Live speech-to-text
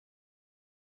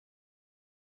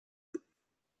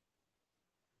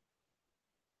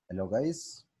Hello,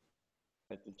 guys.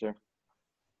 Hi, teacher.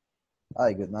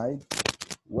 Hi, good night.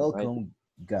 Welcome,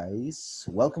 guys.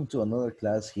 Welcome to another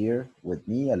class here with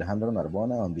me, Alejandro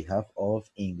Narbona, on behalf of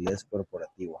Ingles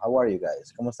Corporativo. How are you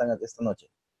guys? ¿Cómo están esta noche?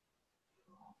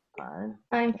 Fine.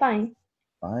 I'm fine.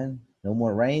 Fine. No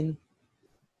more rain?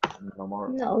 No more.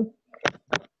 No.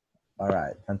 All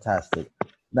right, fantastic.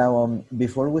 Now,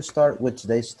 before we start with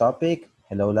today's topic,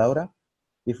 hello, Laura.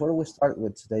 Before we start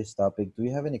with today's topic, do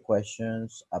you have any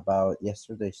questions about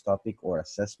yesterday's topic or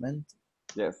assessment?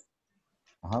 Yes.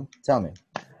 Tell me.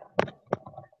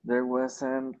 There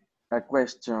wasn't a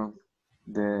question.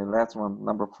 The last one,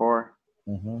 number 4.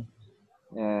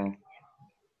 Yeah.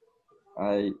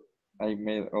 I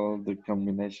made all the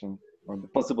combination or the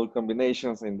possible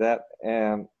combinations in that,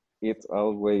 and it's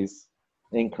always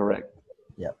incorrect.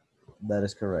 Yep, that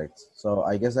is correct. So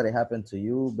I guess that it happened to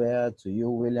you, Bea, to you,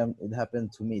 William. It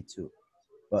happened to me too.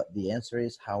 But the answer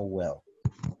is how well.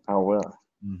 How well?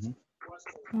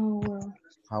 Oh, well.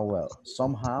 How well.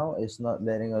 Somehow it's not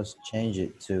letting us change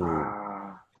it to,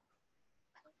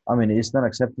 I mean, it's not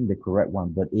accepting the correct one,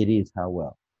 but it is how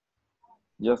well.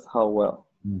 Just how well.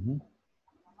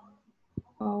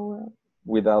 Oh, well.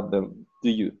 Without the do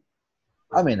you.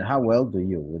 I mean, how well do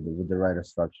you with the right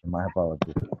structure? My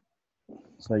apologies.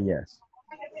 So yes.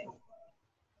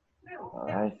 All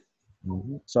right.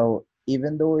 So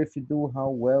even though if you do how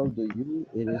well do you,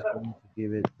 it is going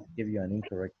to give you an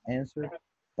incorrect answer,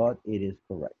 but it is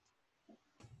correct.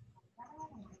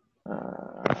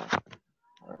 All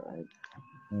right.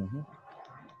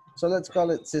 So let's call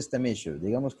it system issue.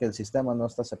 Digamos que el sistema no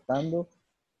está aceptando,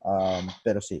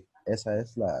 pero sí, esa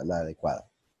es la adecuada.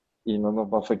 Y no nos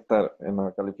va a afectar en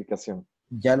la calificación.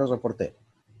 Ya lo reporté.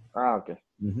 Ok.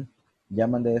 Ya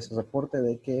mandé ese reporte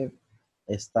de que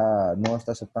no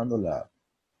está aceptando la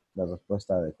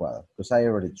respuesta adecuada. Because I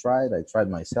already tried. I tried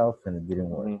myself and it didn't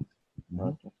work.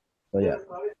 Okay. So yeah,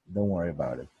 don't worry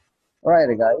about it. All right,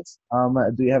 guys.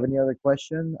 Do you have any other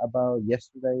question about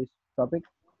yesterday's topic?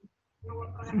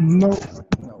 No.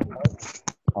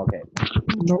 Okay.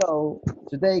 No. So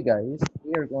today, guys,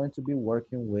 we are going to be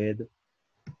working with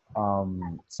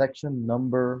section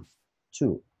number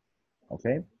 2.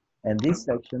 Okay. And this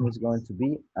section is going to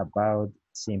be about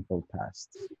simple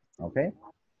past. Okay.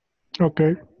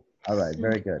 Okay. All right.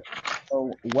 Very good.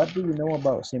 So what do you know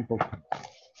about simple past?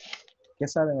 ¿Qué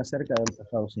saben acerca del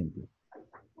pasado simple?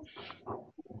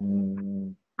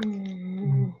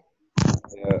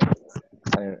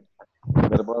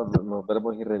 Los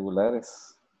verbos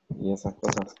irregulares y esas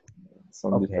cosas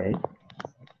son diferentes.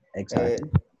 Exacto.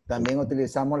 También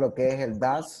utilizamos lo que es el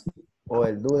das o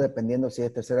el do, dependiendo si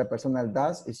es tercera persona el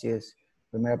das y si es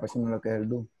primera persona lo que es el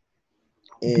do.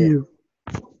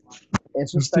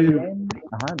 Eso está bien.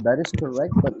 That is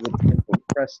correct, but with simple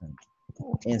present.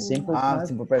 In simple past,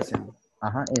 simple present.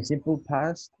 In simple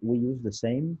past, we use the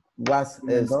same. Was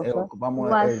es,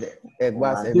 ocupamos el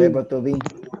was, el did. verbo to be.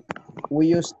 We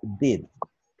use did.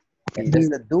 En vez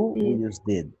de do, we use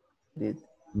did. Did.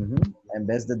 En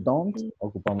vez de don't,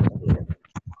 ocupamos did.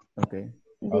 Okay.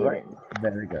 All right.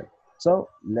 Very good. So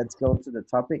let's go to the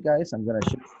topic, guys. I'm going to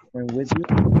share the screen with you.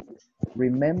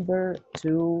 Remember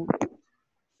to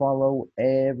follow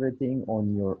everything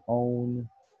on your own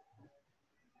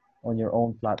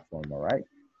platform. All right.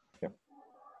 Yep.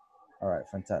 All right.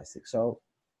 Fantastic. So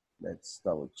let's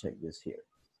double check this here.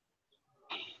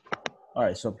 All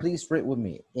right. So please read with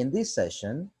me. In this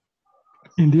session,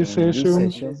 participants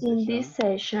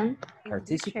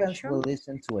will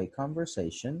listen to a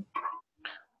conversation.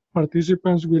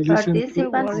 Participants will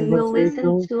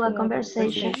listen to a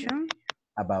conversation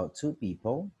about two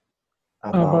people.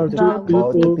 About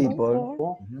two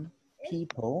people.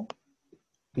 People.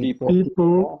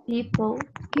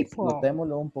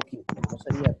 Explotémoslo un poquito. No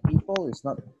sería people, it's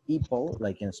not people,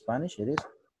 like in Spanish, it is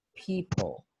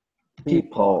people.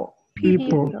 People.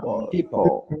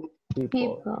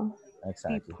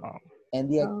 Exactly. And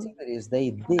the activities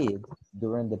they did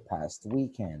during the past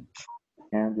weekend.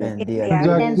 And the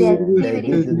activities they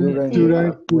did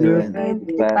during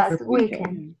the past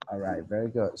weekend. All right, very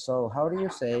good. So how do you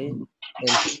say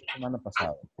el fin de semana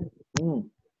pasado?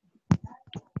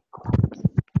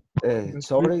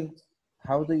 Sorry.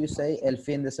 How do you say el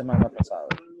fin de semana pasado?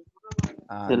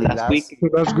 The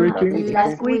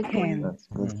last weekend.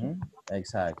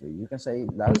 Exactly. You can say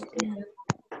last weekend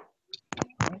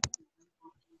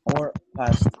or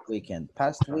past weekend.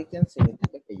 Past weekend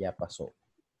significa que ya pasó.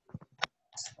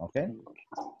 Okay.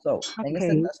 So, en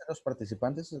esta clase los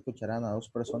participantes escucharán a dos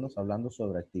personas hablando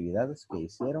sobre actividades que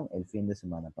hicieron el fin de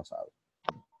semana pasado.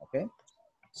 Okay.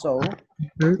 So,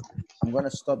 I'm going to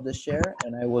stop the share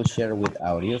and I will share with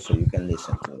audio so you can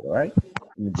listen to it, all right?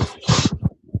 me just a second.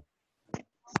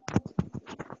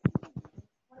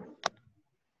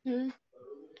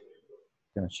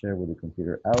 Gonna share with the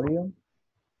computer audio.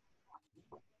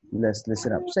 Let's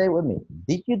listen up. Say it with me.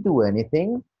 Did you do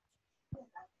anything?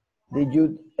 Did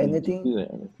you anything? Do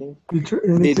anything? Did you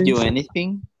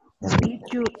anything? Did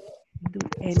you do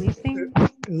anything? Anything?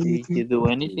 Did you do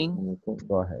anything? Anything?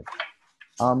 Go ahead.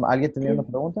 ¿Alguien tenía una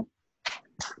pregunta?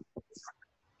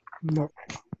 No.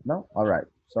 No? All right.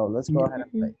 So let's go ahead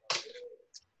and play.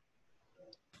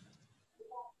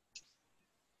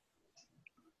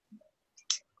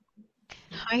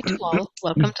 Hi to all,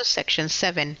 welcome to section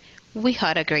 7. We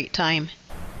had a great time.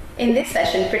 In this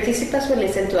session, participants will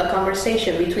listen to a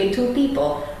conversation between two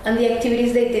people on the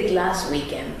activities they did last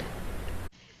weekend.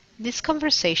 This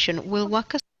conversation will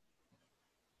walk us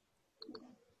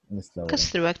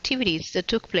through activities that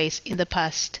took place in the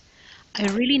past. I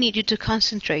really need you to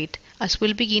concentrate as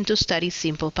we'll begin to study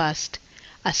simple past.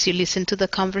 As you listen to the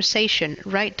conversation,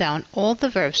 write down all the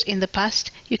verbs in the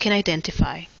past you can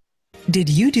identify. Did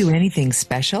you do anything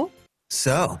special?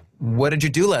 So, what did you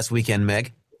do last weekend,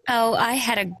 Meg? Oh, I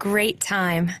had a great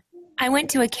time. I went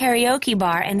to a karaoke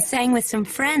bar and sang with some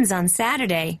friends on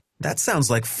Saturday. That sounds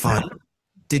like fun.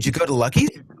 Did you go to Lucky's?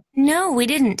 No, we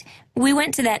didn't. We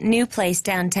went to that new place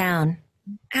downtown.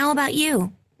 How about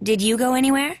you? Did you go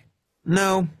anywhere?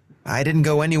 No, I didn't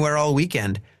go anywhere all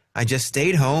weekend. I just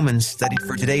stayed home and studied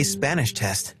for today's Spanish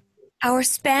test. Our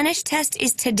Spanish test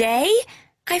is today?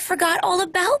 I forgot all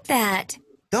about that.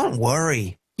 Don't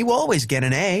worry. You always get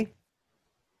an A.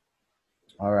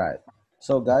 All right.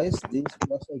 So guys, this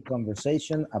was a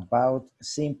conversation about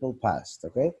simple past,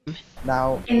 okay?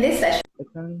 Now, in this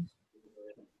session,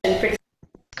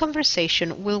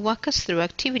 Conversation will walk us through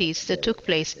activities that took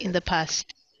place in the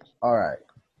past. all right.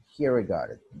 Here we got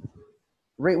it.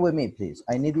 Read with me, please.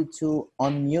 I need you to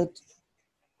unmute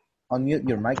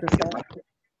your microphone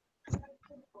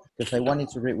because I want you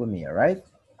to read with me, all right?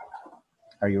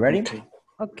 Are you ready?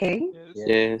 Okay.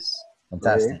 Yes.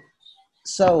 Fantastic.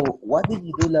 So, what did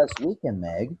you do last weekend,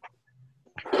 Meg?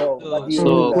 So, what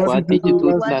did you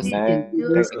do last weekend,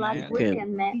 last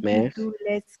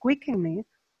weekend, Meg?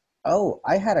 Oh,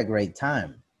 I had a great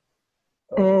time.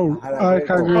 Oh, I had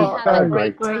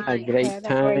a great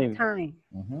time.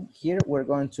 Here we're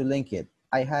going to link it.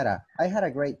 I had a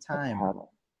great time.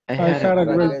 I had a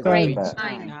great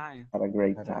time. Had a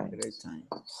great time.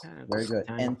 Very good.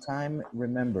 And time,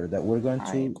 remember that we're going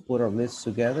to put our lists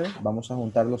together. Vamos a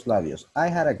juntar los labios. I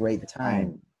had a great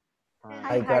time.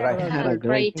 I had a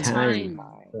great time.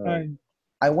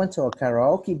 I went to a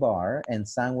karaoke bar and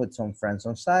sang with some friends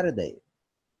on Saturday.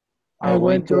 I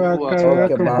went to a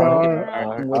karaoke bar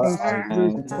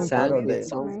on Saturday.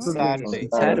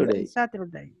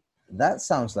 That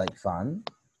sounds like fun.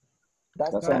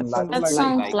 That sounds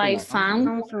like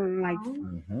fun.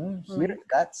 Here,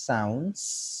 that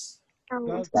sounds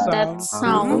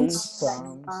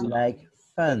like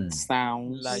fun.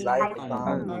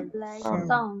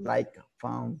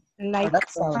 That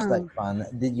sounds like fun.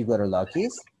 Did you go to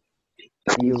Lucky's?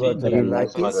 Did you go to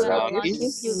Lucky?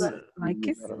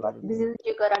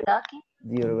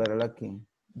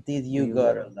 Did you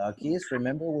go to Lucky's?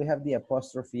 Remember, we have the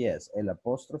apostrophe S, el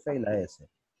apóstrofe y la S.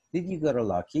 Did you go to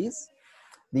Lucky's?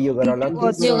 Did you go to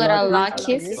Lucky's?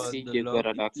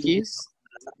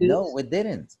 No, we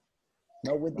didn't.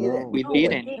 No, we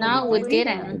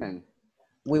didn't.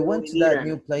 We went to that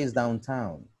new place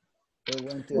downtown. We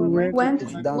went to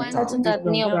that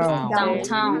new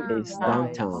place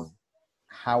downtown.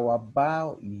 How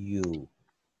about you?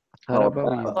 How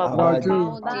about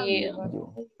you?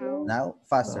 Now,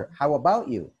 faster. How about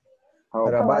you? How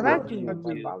about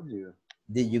you?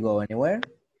 Did you go anywhere?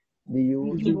 Did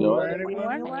you go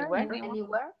anywhere?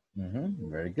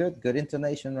 Very good. Good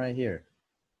intonation right here.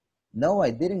 No,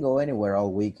 I didn't go anywhere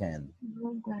all weekend.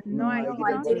 No, I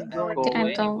didn't go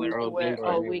anywhere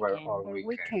all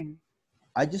weekend.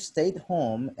 I just stayed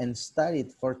home and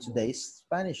studied for today's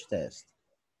Spanish test.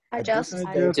 I just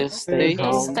stayed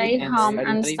home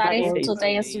and studied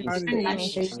today's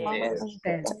Spanish test.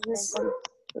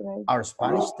 Our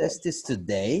Spanish test is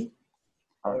today?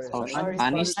 Our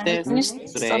Spanish test is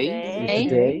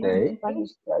today.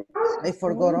 I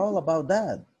forgot all about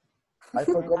that. I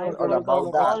forgot all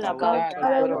about that.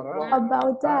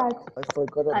 I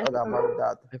forgot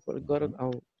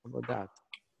about that.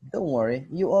 Don't worry,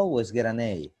 you always get an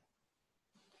A.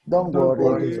 Don't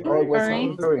worry, you always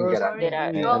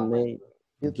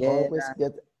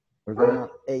get we're gonna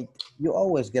 8. You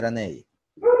always get an A.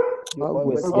 You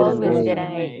always get an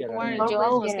A.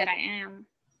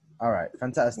 All right,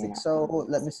 fantastic. So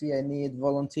let me see, I need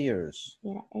volunteers.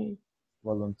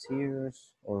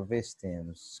 volunteers, or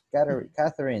victims?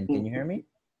 Catherine, can you hear me?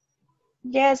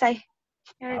 Yes, I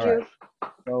hear All you. right.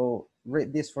 So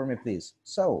read this for me, please.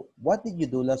 So, what did you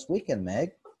do last weekend,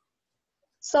 Meg?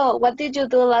 So, what did you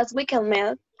do last weekend,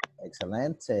 Mel?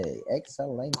 Excelente,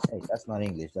 excelente. That's not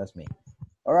English, that's me.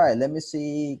 All right, let me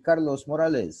see. Carlos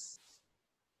Morales.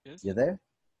 Yes. You there?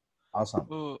 Awesome.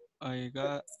 Oh, I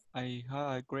had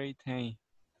a great time.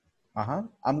 Ajá.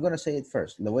 I'm going to say it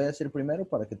first. Le voy a decir primero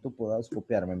para que tú puedas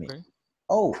copiarme a mí. Okay.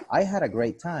 Oh, I had a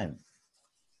great time.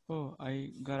 Oh,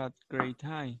 I got a great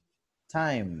time.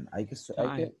 Time. Hay que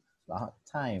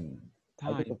time.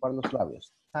 Hay que topar los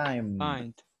labios. Time.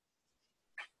 Time.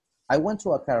 I went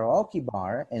to a karaoke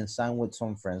bar and sang with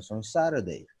some friends on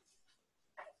Saturday.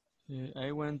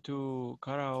 I went to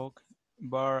karaoke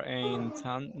bar and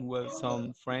sang with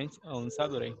some friends on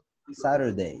Saturday.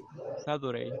 Saturday.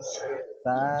 Saturday.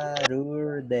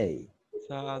 Saturday.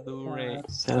 Saturday.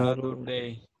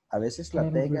 Saturday. A veces la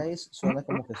T, guys, suena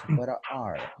como que si fuera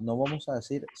R. No vamos a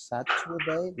decir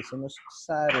Saturday, decimos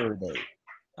Saturday.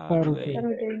 Saturday.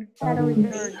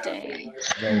 Saturday.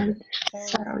 Very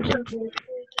good.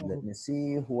 Let me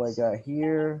see who I got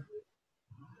here.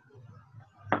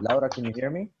 Laura, can you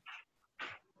hear me?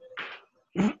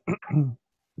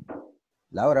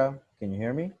 Laura, can you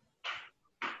hear me?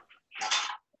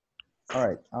 All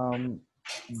right.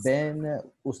 Ven,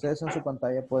 ustedes en su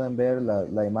pantalla pueden ver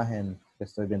la imagen que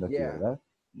estoy viendo aquí, ¿verdad?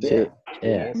 Sí.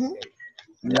 Yeah.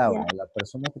 Laura, la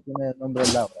persona que tiene el nombre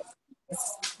Laura.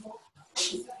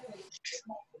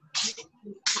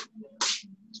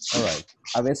 All right.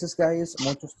 A veces, guys,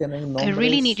 muchos tienen nombres. I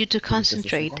really need you to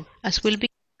concentrate, as will be.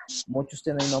 Muchos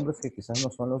tienen nombres que quizás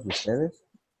no son los de ustedes.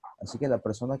 Así que la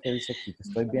persona que dice aquí que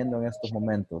estoy viendo en estos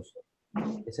momentos,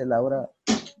 ese Laura,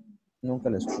 nunca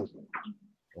le escucho.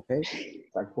 ¿Ok?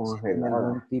 Está Si tiene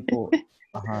algún tipo,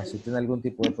 si tiene algún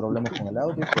tipo de problema con el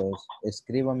audio, pues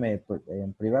escríbame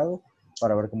en privado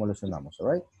para ver cómo lo solucionamos.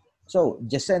 All right? So,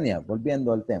 Yesenia,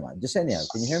 volviendo al tema. Yesenia,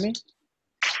 can you hear me?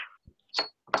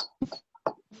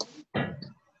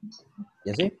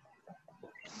 Yesi?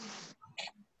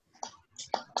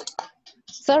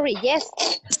 Sorry, yes.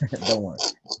 Don't worry.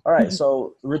 All right,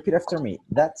 so repeat after me.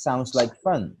 That sounds like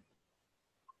fun.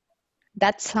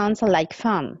 That sounds like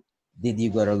fun. Did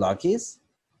you go to Lucky's?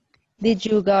 Did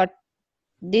you go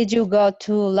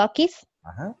to Lucky's?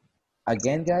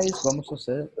 Again, guys, vamos a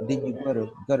hacer. Did you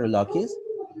go to Lucky's?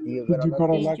 Did you go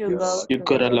to Lucky's? You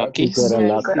got a lucky. You got a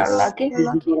lucky.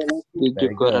 Did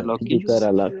you got a lucky? You got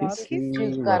a lucky.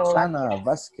 Roxana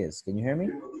Vasquez, can you hear me?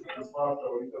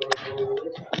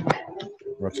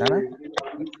 Roxana?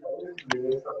 No,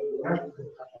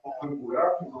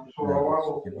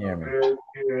 you can hear me.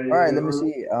 All right, let me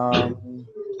see.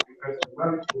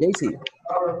 Daisy.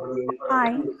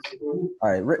 Hi. All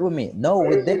right, read with me. No,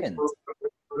 we didn't.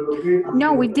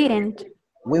 No, we didn't.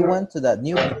 We went to that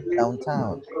new place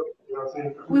downtown.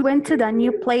 We went to the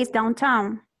new place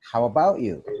downtown. How about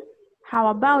you? How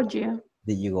about you?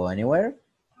 Did you go anywhere?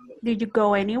 Did you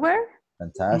go anywhere?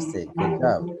 Fantastic, good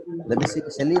job. Let me see,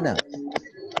 Selena.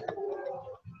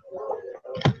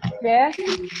 Yes.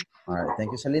 All right,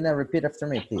 thank you, Selena. Repeat after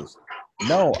me, please.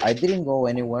 No, I didn't go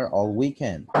anywhere all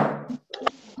weekend.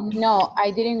 No,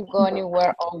 I didn't go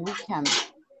anywhere all weekend.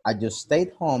 I just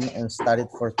stayed home and studied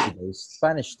for today's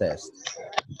Spanish test.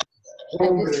 I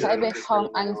just stayed home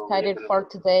and studied for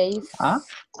today's. I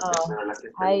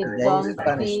don't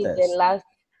see the last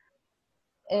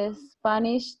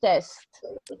Spanish test.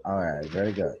 All right,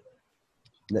 very good.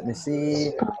 Let me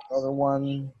see another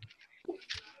one.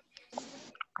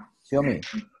 Xiaomi.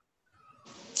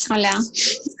 Hola.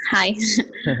 Hi.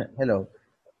 Hello.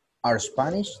 Our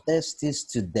Spanish test is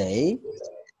today.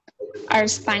 Our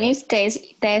Spanish test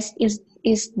is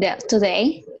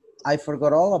today. I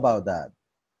forgot all about that.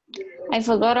 I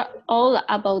forgot all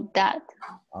about that.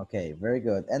 Okay, very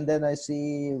good. And then I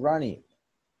see Ronnie.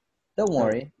 Don't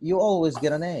worry, you always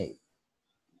get an A.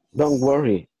 Don't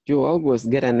worry, you always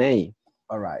get an A.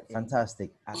 All right,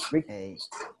 fantastic.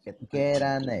 Get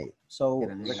an A. So,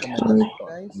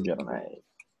 recomendación, guys.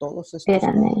 Todos estos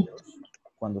audios,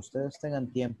 cuando ustedes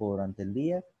tengan tiempo durante el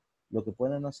día, lo que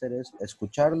pueden hacer es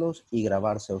escucharlos y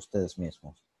grabarse a ustedes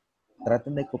mismos.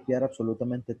 Traten de copiar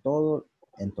absolutamente todo,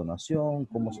 entonación,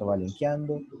 cómo se va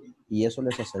linkeando, y eso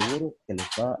les aseguro que les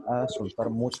va a soltar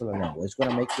mucho la lengua. It's going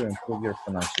to make you improve your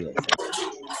pronunciation.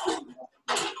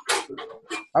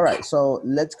 All right, so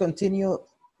let's continue.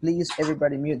 Please,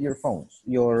 everybody mute your phones,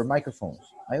 your microphones.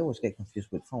 I always get confused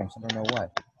with phones. I don't know why.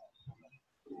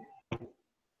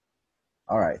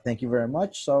 All right, thank you very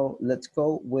much. So let's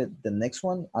go with the next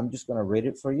one. I'm just going to read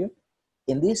it for you.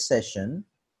 In this session,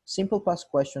 Simple past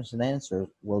questions and answers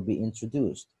will be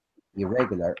introduced.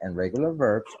 Irregular and regular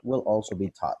verbs will also be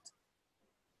taught.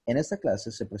 En esta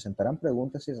clase se presentarán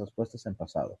preguntas y respuestas en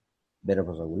pasado.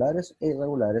 Verbos regulares e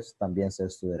irregulares también se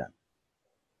estudiarán.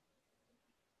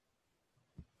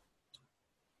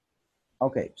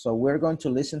 Okay, so we're going to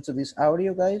listen to this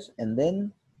audio, guys, and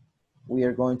then we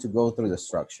are going to go through the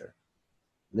structure.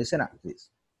 Listen up,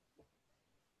 please.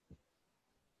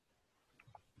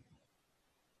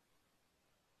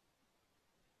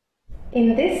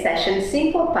 In this session,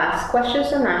 simple past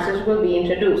questions and answers will be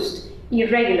introduced.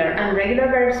 Irregular and regular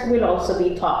verbs will also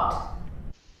be taught.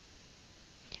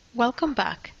 Welcome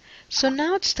back. So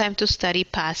now it's time to study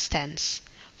past tense.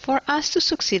 For us to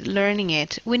succeed learning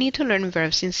it, we need to learn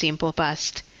verbs in simple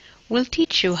past. We'll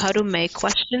teach you how to make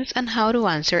questions and how to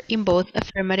answer in both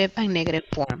affirmative and negative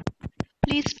form.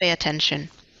 Please pay attention.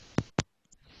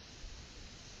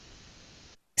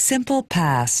 Simple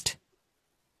past.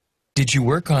 Did you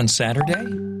work on Saturday?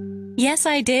 Yes,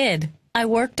 I did. I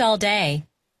worked all day.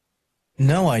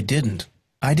 No, I didn't.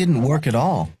 I didn't work at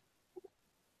all.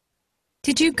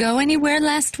 Did you go anywhere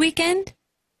last weekend?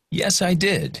 Yes, I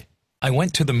did. I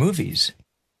went to the movies.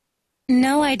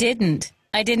 No, I didn't.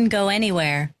 I didn't go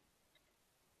anywhere.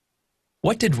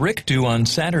 What did Rick do on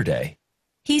Saturday?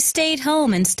 He stayed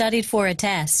home and studied for a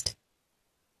test.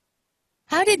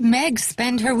 How did Meg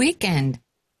spend her weekend?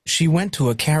 She went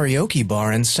to a karaoke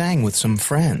bar and sang with some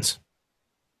friends.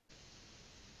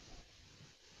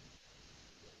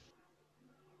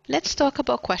 Let's talk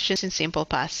about questions in simple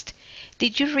past.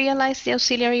 Did you realize the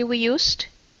auxiliary we used?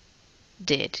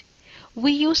 Did.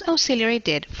 We use auxiliary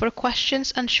did for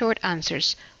questions and short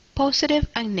answers, positive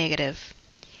and negative.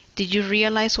 Did you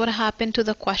realize what happened to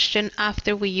the question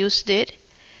after we used did?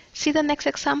 See the next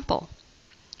example.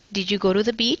 Did you go to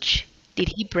the beach?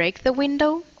 Did he break the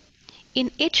window? In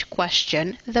each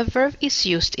question, the verb is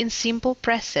used in simple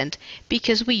present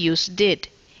because we use did.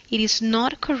 It is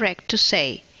not correct to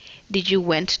say, did you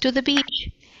went to the beach?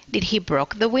 Did he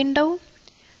broke the window?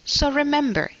 So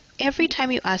remember, every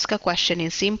time you ask a question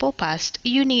in simple past,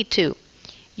 you need to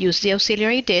use the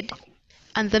auxiliary did,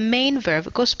 and the main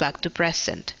verb goes back to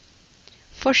present.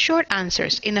 For short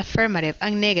answers in affirmative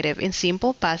and negative in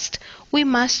simple past, we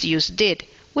must use did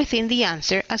within the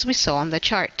answer as we saw on the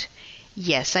chart.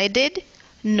 Yes, I did.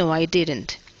 No, I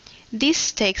didn't.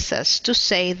 This takes us to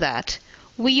say that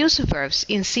we use verbs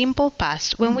in simple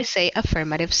past when we say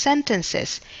affirmative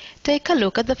sentences. Take a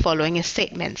look at the following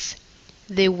statements.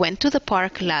 They went to the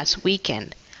park last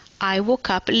weekend. I woke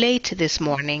up late this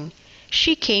morning.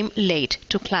 She came late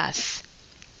to class.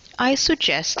 I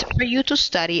suggest for you to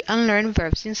study and learn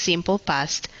verbs in simple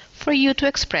past for you to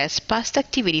express past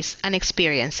activities and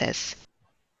experiences.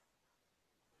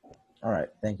 All right,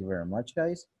 thank you very much,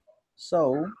 guys.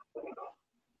 So,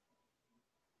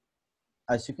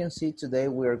 as you can see today,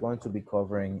 we are going to be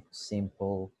covering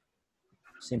simple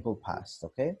past,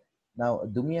 okay? Now,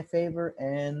 do me a favor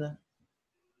and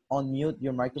unmute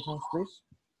your microphones, please.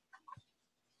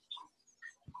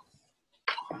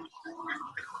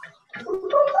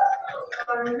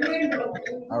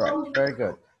 All right, very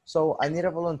good. So I need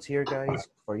a volunteer, guys,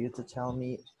 for you to tell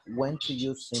me when to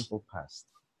use simple past.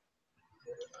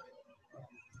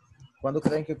 ¿Cuándo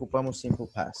creen que ocupamos simple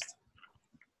past?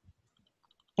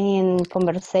 In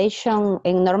conversation,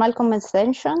 in normal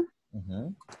conversation.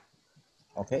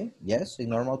 Okay, yes, in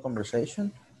normal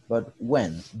conversation. But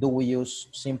when do we use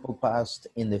simple past?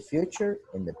 In the future,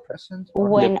 in the present? Or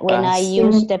When I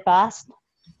use the past.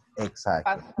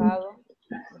 Exactly.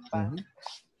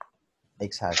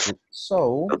 Exactly.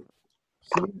 So,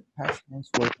 here past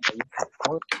tense will be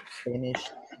for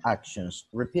finished actions.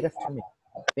 Repeat after me.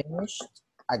 Finished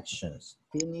actions.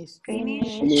 Finished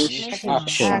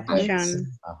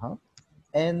action.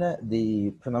 And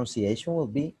the pronunciation will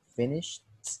be finished.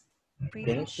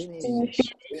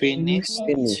 Finished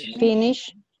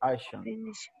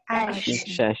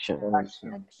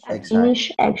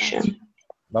action.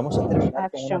 Vamos a terminar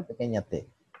con una pequeña T.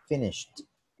 Finished.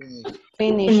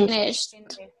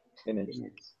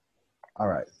 All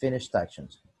right, finished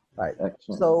actions. All right.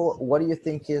 So, what do you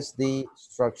think is the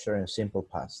structure in simple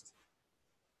past?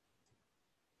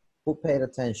 Who paid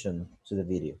attention to the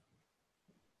video?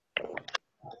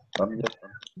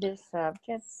 The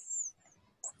subjects.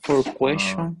 For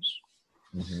questions,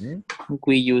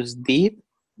 we use did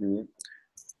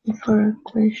For a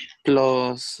question.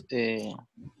 plus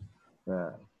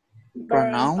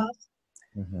pronoun,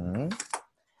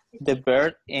 the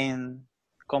verb and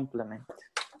complement.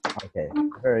 Okay,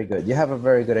 very good. You have a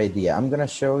very good idea. I'm going to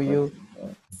show you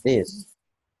this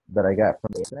that I got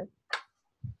from the internet.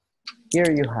 Here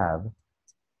you have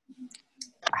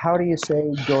how do you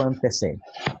say yo empecé?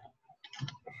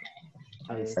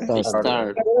 I I start.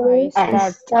 started.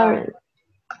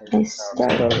 I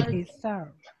started.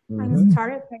 Mhm.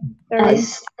 I I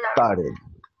started.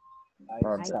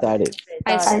 Started.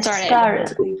 I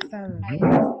started.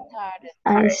 Mhm.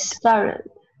 I started.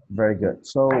 Very good.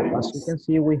 So as you can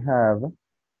see, we have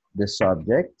the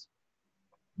subject,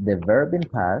 the verb in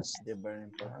past, The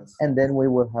burning pass. and then we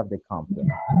will have the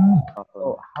complement.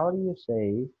 So how do you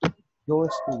say yo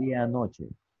estudié anoche?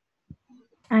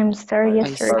 I'm started I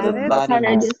yesterday.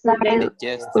 started Started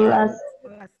yesterday. last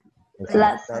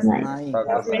Last night. night. I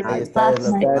Last started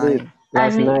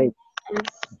last night. night.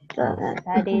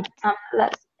 I mean, Studied.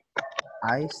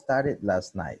 I started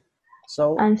last night.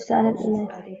 So, I'm started el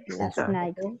Last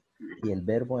night. sujeto y el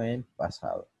verbo en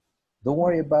pasado. Don't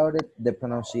worry about it. The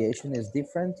pronunciation is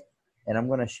different, and I'm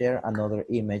going to share another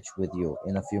image with you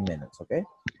in a few minutes, okay?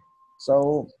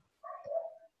 So,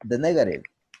 the negative.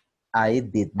 I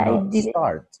did not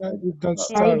start. I did not I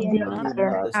start. did Did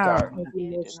not start. I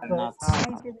did not start.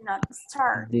 I did not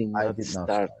start. Did I not did not start.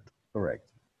 start. Correct.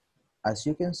 As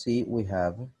you can see, we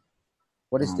have,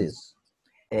 what is this?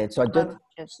 Subject.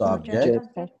 Subject,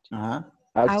 Uh-huh.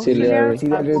 Auxiliary.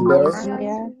 Auxiliary verb.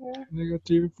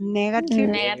 Negative. Negative.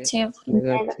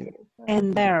 Negative.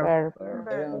 And there.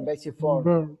 Basic form.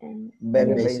 Verb.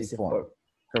 Very basic basic form. form.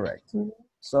 Correct.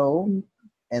 So,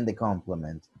 and the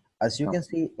complement. As you can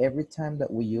see, every time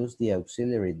that we use the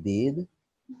auxiliary did,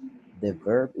 the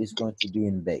verb is going to be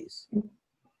in base.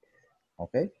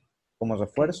 ¿Ok? Como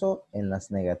refuerzo, en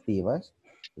las negativas,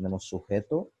 tenemos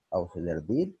sujeto, auxiliar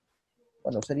did.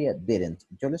 Bueno, sería didn't.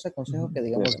 Yo les aconsejo que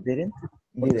digamos didn't,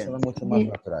 porque suena mucho más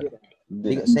natural.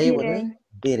 Diga, say it with me.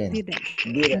 Didn't.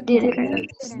 Didn't. Didn't.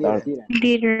 Start.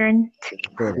 Didn't.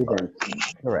 Didn't.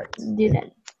 Correct.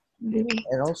 Didn't.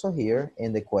 And also here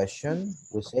in the question,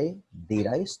 we say, did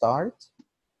I start?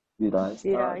 Did I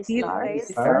start?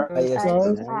 Start. I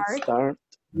Start. Start.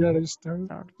 Yeah, I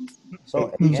start. So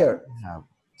again, Teacher, we have,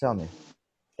 tell me.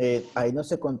 ahí no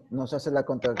se hace la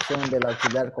contracción del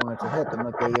auxiliar con el sujeto,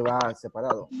 no que ahí va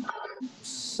separado.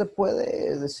 Se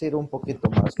puede decir un poquito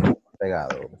más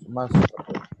pegado, más.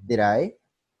 Did I?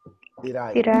 Did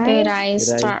I? Did I? Did I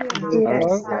start?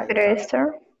 Did I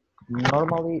start?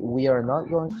 Normally, we are not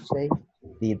going to say,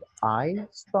 did I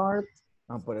start?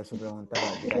 Ah, por eso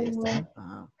preguntaba, did I start?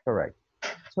 Ajá. Correct.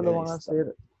 Solo van a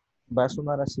hacer, va a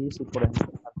sonar así si por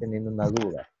ejemplo están teniendo una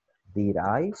duda. Did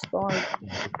I start?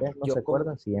 Ustedes no se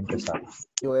acuerdan si empezaron.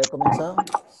 Yo he comenzado.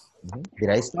 Did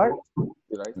I start?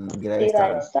 Did I Did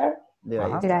I start? Did I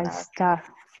Uh-huh. Did I start?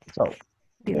 So,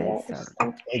 Did I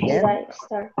start? again, Did I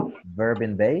start? verb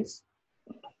in base,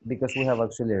 because we have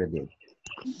auxiliary did.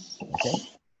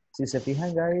 Okay. Si se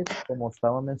fijan, guys, como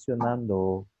estaba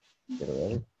mencionando, quiero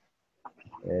ver,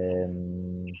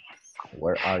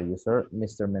 where are you, sir?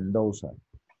 Mr. Mendoza.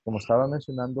 Como estaba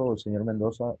mencionando el señor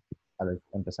Mendoza al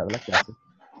empezar la clase,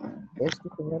 esto,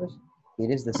 señores, it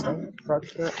is the same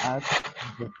structure as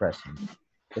the present.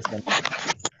 Es la misma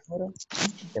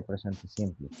que presente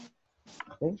simple.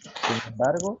 Okay. Sin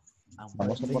embargo,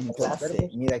 vamos a poner los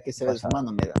verbos. Mira que se ve su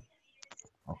mano, mira.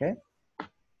 Okay.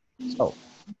 So,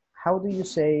 how do you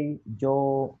say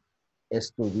yo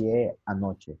estudié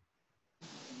anoche?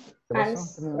 I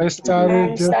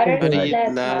started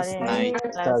yesterday. Last night.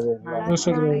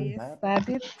 Yesterday.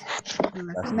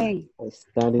 Last night. I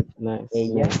studied last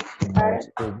Ella night.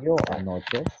 no estudió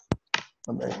anoche.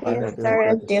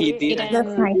 He didn't.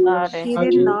 Last night. He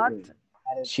did not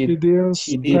She didn't didn't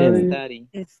study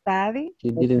study She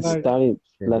didn't night. study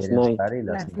She last didn't night. study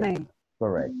last night.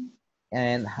 Correct.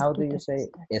 And how do you say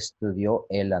estudió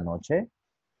él anoche?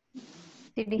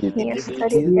 Did he Did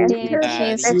study Did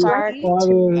yesterday? he start?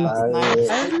 Study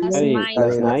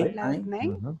last night.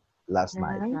 Last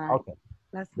night. Okay.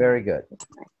 Very good.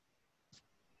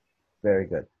 Very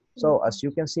good. So as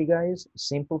you can see, guys,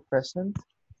 simple present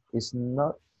is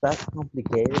not that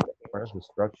complicated as far as the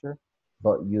structure,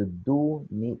 but you do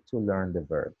need to learn the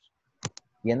verbs.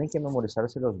 Tienen que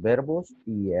memorizarse los verbos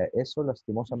y eso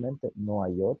lastimosamente no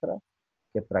hay otra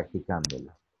que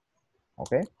practicándolo.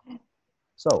 ¿Ok?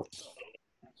 So,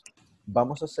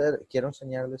 vamos a hacer, quiero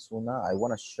enseñarles una, I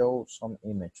want to show some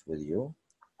image with you.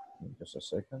 Just a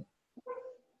second.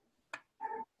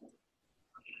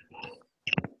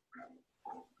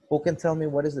 Who can tell me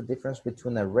what is the difference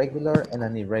between a regular and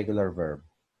an irregular verb?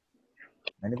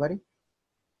 Anybody?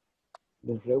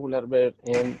 The regular verb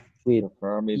ends with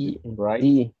E and right.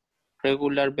 D.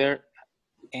 Regular verb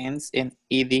ends in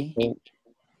ed.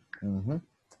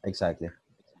 Exactly.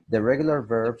 The regular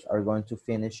verbs are going to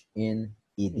finish in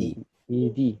ed.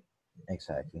 Ed.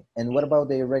 Exactly. And what about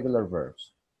the irregular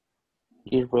verbs?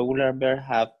 Irregular verbs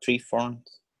have three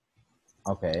forms.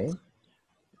 Okay.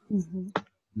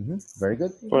 Very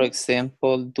good. For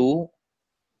example, do,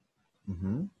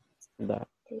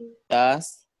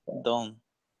 does, don't.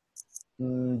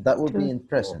 That would be in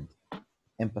present.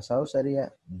 En pasado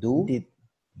sería do, did,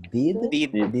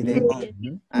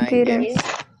 Didn't. I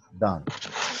guess. done.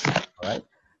 All right.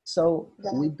 So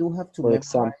we do have to For memorize.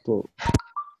 example,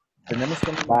 Tenemos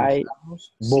que by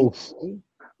memorizarnos both. sí.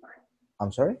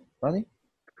 I'm sorry, Ronnie?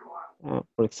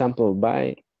 For example,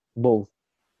 by both.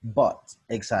 But,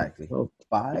 exactly.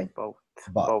 By, Both.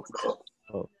 but.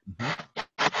 Oh.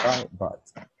 By, but.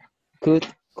 Could.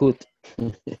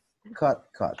 Cut.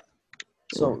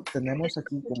 So, tenemos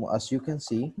aquí, como as you can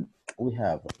see, we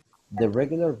have the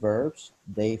regular verbs,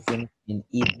 they finish in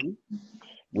ed,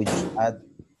 which add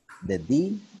the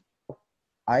d,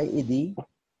 ied,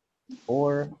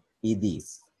 or ed.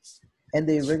 And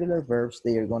the irregular verbs,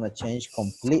 they are going to change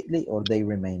completely or they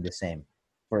remain the same.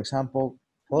 For example,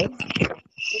 put.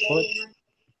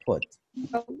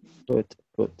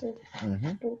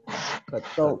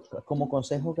 So, como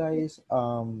consejo, guys,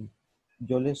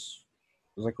 yo les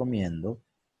recomiendo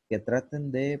que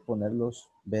traten de poner los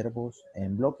verbos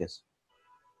en bloques.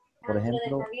 Por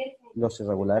ejemplo, los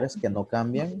irregulares que no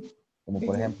cambian, como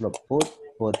por ejemplo put,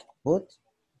 cut.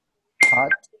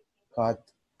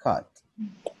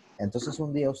 Entonces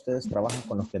un día ustedes trabajan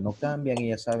con los que no cambian y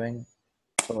ya saben,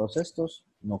 todos estos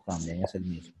no cambian, es el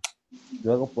mismo.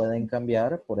 Luego pueden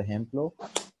cambiar, por ejemplo,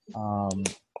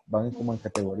 van como en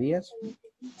categorías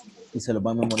y se los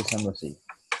van memorizando así.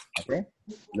 ¿Ok?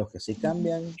 Los que sí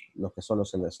cambian, los que solo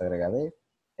se les agrega de,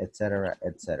 etcétera,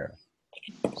 etcétera.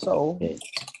 So,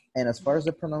 and as far as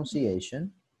the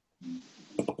pronunciation,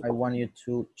 I want you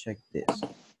to check this.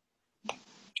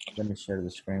 Let me share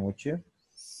the screen with you.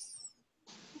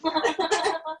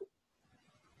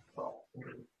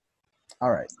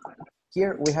 All right.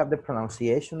 Here we have the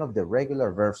pronunciation of the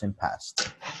regular verbs in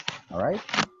past. All right.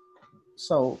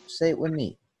 So say it with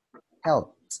me.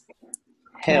 Helped.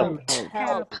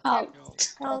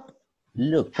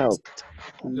 Looked.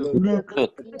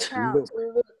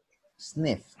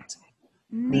 Sniffed.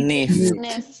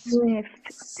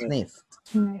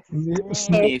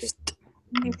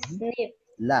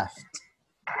 Laughed.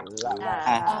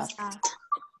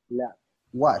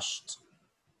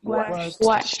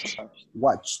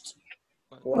 Watched.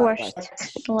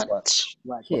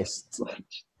 Kissed.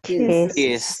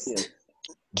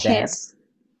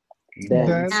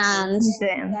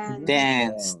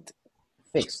 Danced.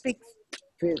 Fixed.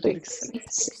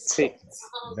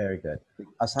 Very good.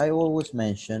 As I always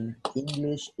mention,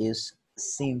 English is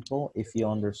simple if you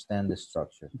understand the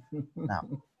structure.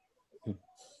 Now,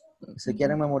 ¿se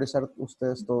quieren memorizar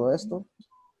ustedes todo esto?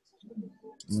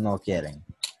 No quieren.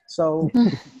 So,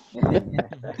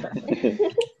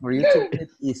 for you to make it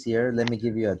easier, let me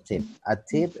give you a tip. A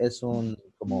tip es un,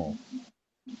 como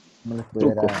les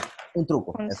pudiera, un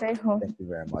truco. Consejo. Thank you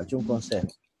very much. Un consejo.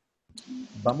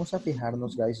 Vamos a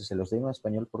fijarnos, guys, y se los digo en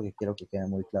español porque quiero que quede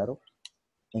muy claro,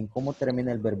 en cómo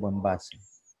termina el verbo en base.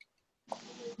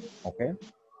 ¿Ok?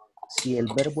 Si el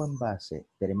verbo en base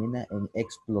termina en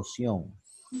explosión,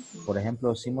 por ejemplo,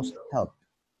 decimos help.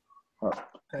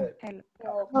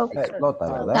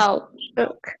 Explota, ¿verdad?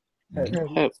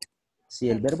 Si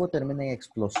el verbo termina en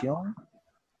explosión,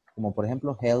 como por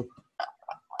ejemplo help,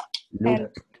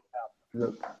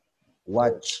 look,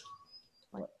 watch,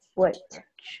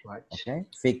 okay,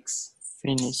 fix,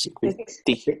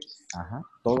 ajá,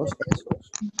 todos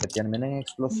esos que terminan en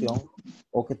explosión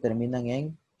o que terminan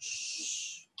en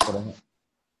por ejemplo,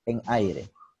 en aire,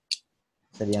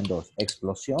 serían dos,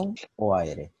 explosión o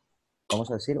aire. Vamos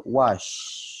a decir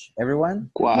wash. Everyone?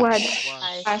 Wash.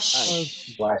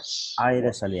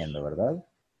 Aire saliendo, ¿verdad?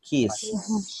 Kiss.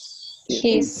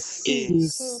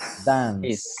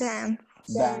 Dance.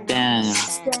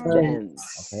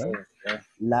 Okay.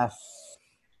 Laugh.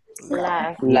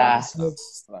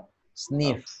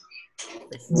 Sniff.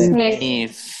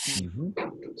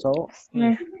 So,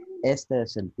 este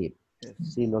es el tip.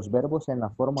 Si los verbos en la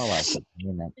forma base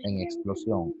terminan en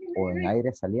explosión o en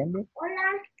aire saliendo,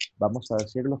 vamos a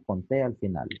decirlos con T al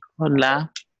final.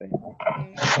 Hola.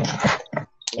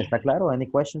 ¿Está claro? Any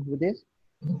questions with this?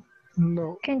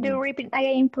 No. Can you repeat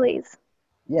again, please?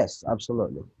 Yes,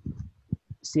 absolutely.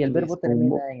 Si el verbo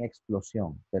termina en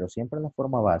explosión, pero siempre en la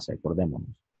forma base, acordémonos.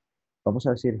 Vamos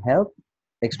a decir help,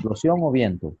 explosión o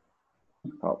viento.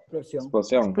 Explosión.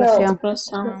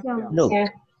 Look.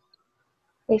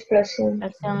 Explosión.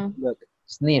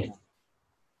 Sniff.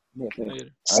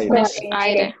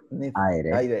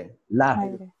 Aire.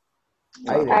 Laugh.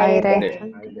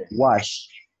 Wash.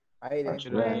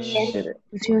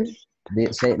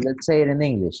 Let's say it in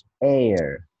English.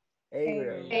 Air.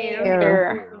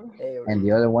 Air. And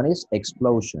the other one is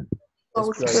explosion.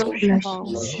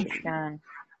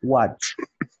 Watch.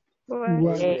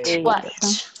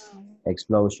 Watch.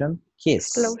 Explosion.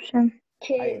 Kiss.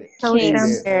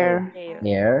 Kiss.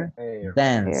 Air.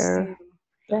 Dance.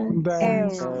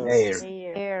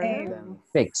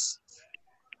 Fix.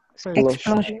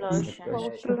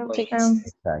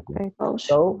 Exactly.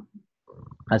 So,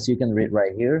 as you can read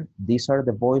right here, these are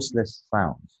the voiceless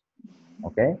sounds.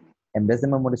 ¿Ok? En vez de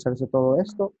memorizarse todo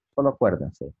esto, solo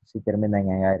acuérdense. Si terminan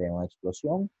en aire o en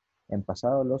explosión, en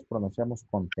pasado los pronunciamos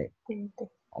con T.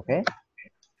 ¿Ok?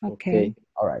 Okay.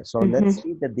 All right. So, let's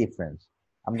see the difference.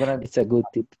 I'm gonna... It's a good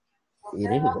tip.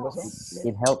 It is.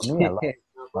 It helped me a lot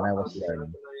when I was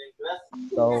learning.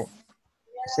 So,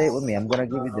 say it with me. I'm going to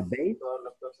give you the base,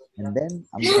 and then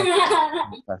I'm going to give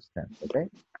you past tense, okay?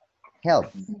 Help.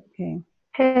 Okay.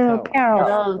 Help.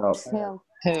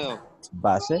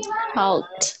 Base. Help.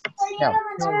 Help.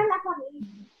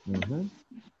 Mm-hmm.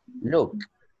 Look.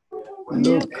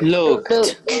 Looked.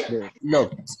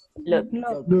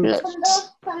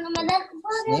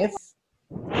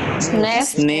 Sniff.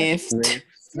 Sniff.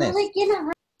 Sniffed.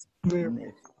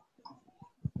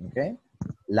 Okay.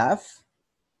 Laugh.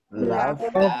 Laughed.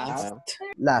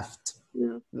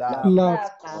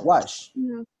 Wash.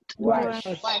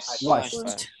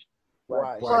 Washed.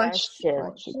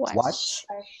 Watch.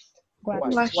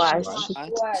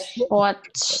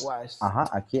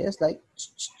 Aquí es like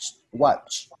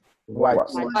watch.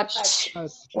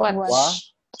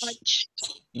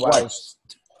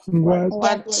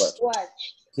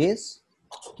 Kiss.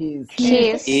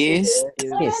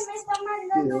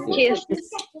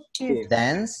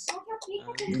 Dance.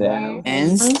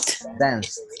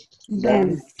 Danced.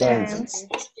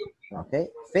 Okay.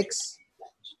 Fix.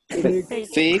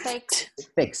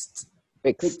 Fixed.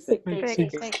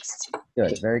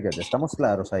 Good, very good. Estamos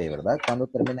claros ahí, ¿verdad? Cuando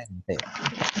termina en T.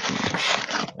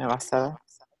 Me vas a ver.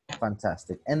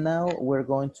 Fantastic. And now we're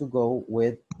going to go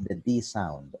with the D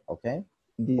sound, okay?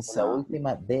 La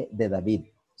última D de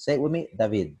David. Say it with me,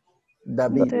 David.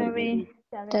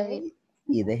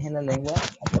 Y dejen la lengua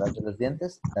atrás de los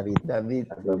dientes. David.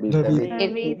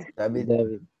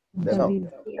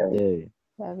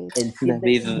 El tip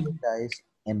de esto, guys,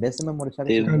 en vez de memorizar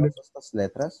todas estas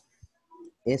letras,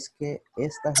 es que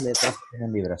estas letras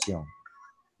tienen vibración.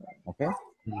 ¿Ok?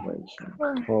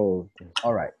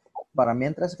 All right. Para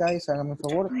mientras, guys, háganme un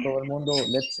favor, todo el mundo,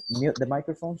 let's mute the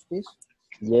microphones, please.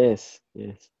 Yes.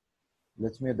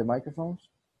 Let's mute the microphones.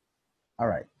 All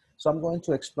right. So I'm going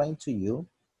to explain to you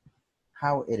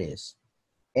how it is.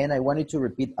 And I want you to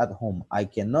repeat at home. I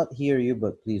cannot hear you,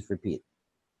 but please repeat.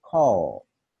 Call.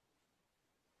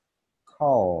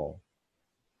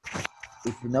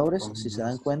 If you notice, si se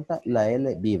dan cuenta, la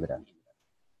L vibra.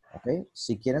 ¿Ok?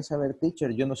 Si quieren saber,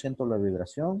 teacher, yo no siento la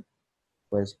vibración,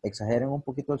 pues exageren un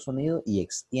poquito el sonido y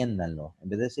extiéndanlo. En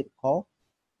vez de decir call,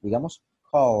 digamos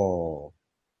call.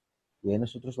 Y ahí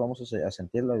nosotros vamos a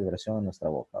sentir la vibración en nuestra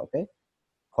boca, ¿ok?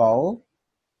 Call,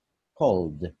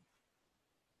 cold.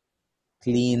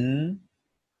 Clean,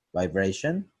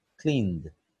 vibration,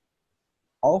 cleaned.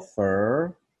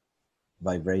 Offer,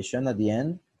 vibration at the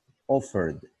end,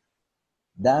 offered.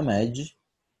 Damage,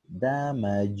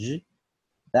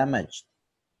 damaged.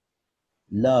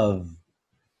 Love,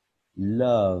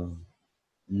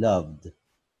 loved.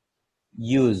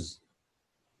 Use,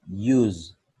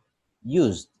 used.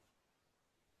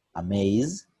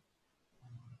 Amaze,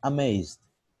 amazed.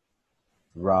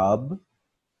 Rub,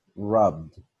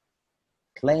 rubbed.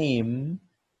 Claim,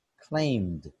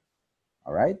 claimed.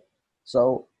 All right?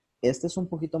 So, este es un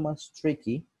poquito más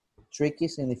tricky. Tricky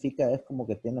significa es como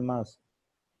que tiene más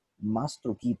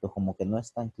truquito, como que no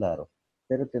es tan claro.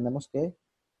 Pero tenemos que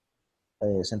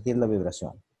sentir la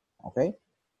vibración. ¿Ok?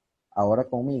 Ahora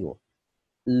conmigo.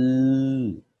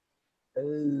 R.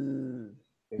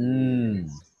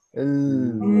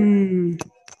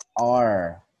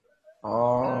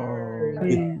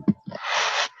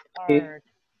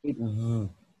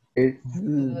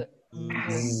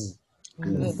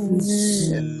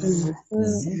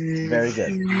 Very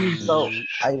good. So,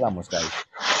 ahí vamos, guys.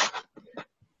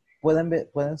 ¿Pueden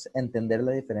entender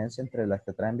la diferencia entre las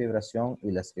que traen vibración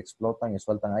y las que explotan y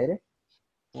sueltan aire?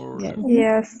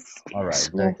 Yes. All right,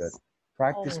 very good.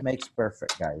 Practice makes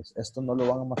perfect, guys. Esto no lo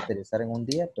van a masterizar en un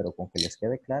día, pero con que les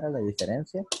quede clara la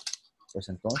diferencia, pues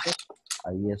entonces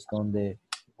ahí es donde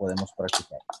podemos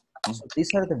practicar. So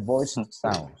these are the voice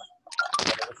sounds.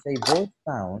 When we say voice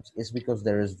sounds, it's because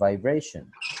there is vibration.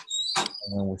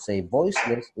 And when we say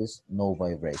voiceless, is no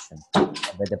vibration.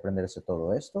 En vez de aprenderse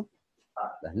todo esto,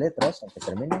 Las letras, aunque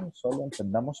terminen, solo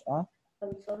entendamos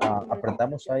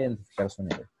apretamos a identificar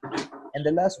sonido. And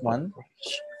the last one,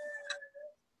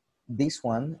 this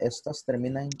one, estas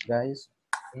terminan, guys,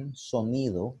 en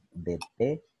sonido de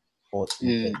T o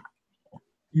D.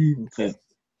 Okay.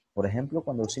 Por ejemplo,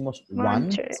 cuando decimos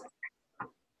want,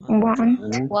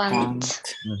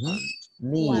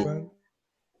 need,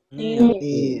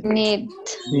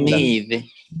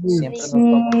 siempre nos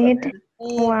vamos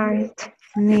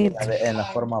a en la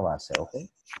forma base, ¿ok?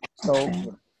 So,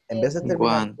 en vez de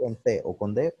terminar con T o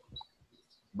con D,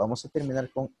 vamos a terminar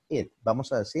con it.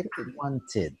 Vamos a decir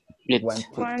wanted.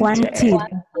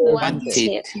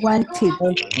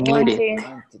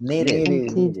 Needed.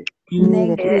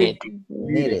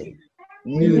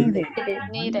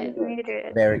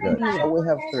 Very good. So we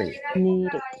have three.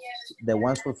 The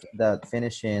ones that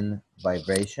finish in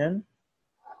vibration,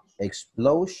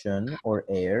 explosion or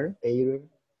air,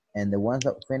 and the ones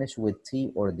that finish with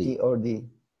T or D.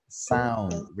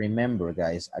 Sound. Remember,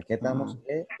 guys, aquí tenemos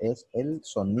que es el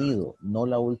sonido, no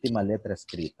la última letra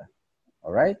escrita.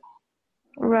 All right?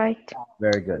 Right.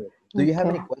 Very good. Do you have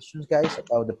any questions, guys,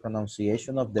 about the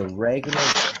pronunciation of the regular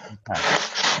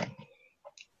past?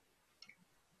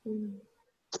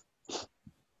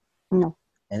 No.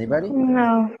 Anybody?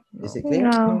 No. Is it clear?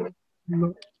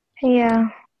 No. Yeah.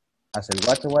 As el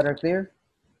water clear?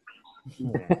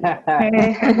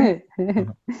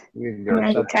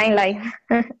 Kind like.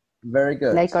 Very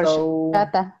good. Like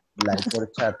horchata. Like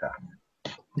horchata.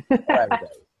 Right,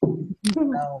 guys.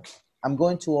 Now, I'm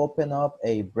going to open up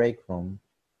a break room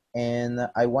and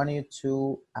I want you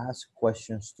to ask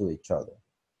questions to each other.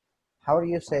 How do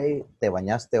you say, ¿te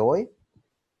bañaste hoy?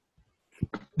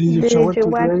 Did you shower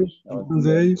today?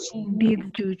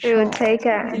 Did you take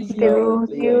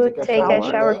a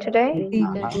shower today? Did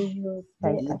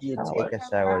you take a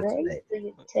shower today?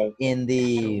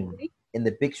 In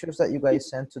the pictures that you guys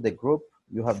sent to the group,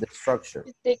 you have the structure.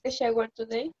 Did you take a shower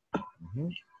today?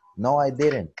 No, I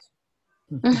didn't.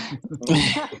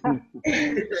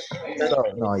 So,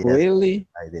 no, yes, Really?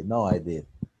 I did. No, I did.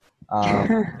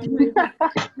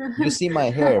 You see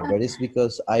my hair, but it's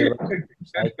because I ride a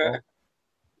motorcycle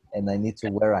and I need to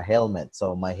wear a helmet,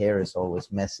 so my hair is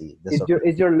always messy.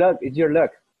 It's your luck. It's your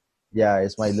luck. Yeah,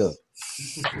 it's my look.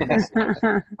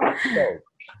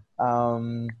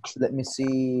 So, let me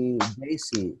see,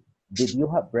 Daisy, did you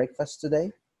have breakfast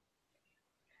today?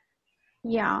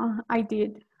 Yeah, I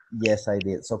did. Yes, I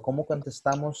did. So, ¿cómo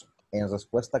contestamos en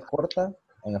respuesta corta,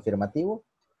 en afirmativo?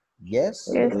 Yes.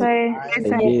 Yes, I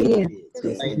did.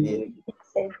 Yes, I did.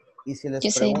 Y si les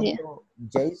pregunto,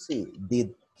 JC,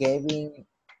 did Kevin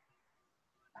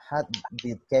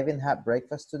have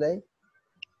breakfast today?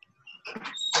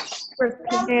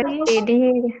 He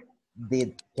did.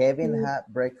 Did Kevin have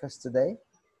breakfast today?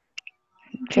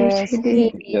 Yes, he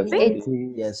did. Yes, he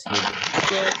did. Yes,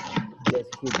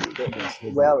 he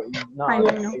did. Well, no. I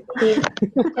don't know.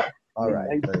 All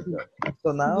right, very good.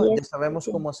 So now ya sabemos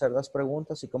cómo hacer las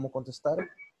preguntas y cómo contestar.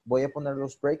 Voy a poner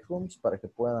los break rooms para que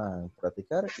puedan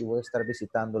practicar y voy a estar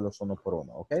visitándolos uno por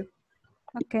uno, ¿ok?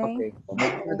 Okay.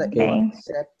 Make sure that you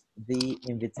accept the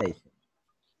invitation.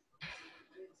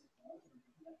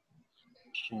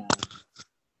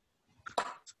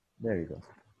 There you go.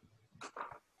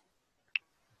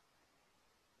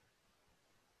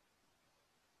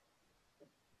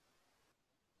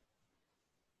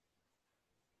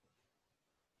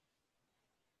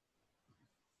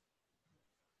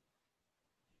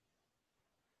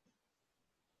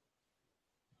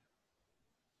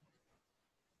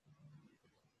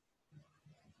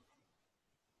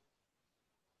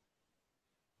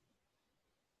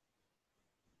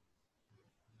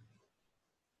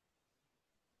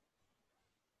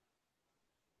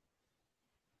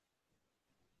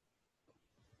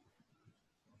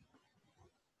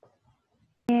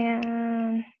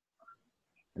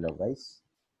 Hello, guys.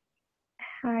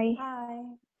 Hi.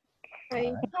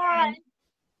 Hi.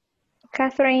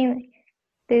 Catherine,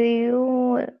 did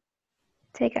you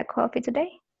take a coffee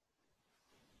today?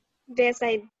 Yes,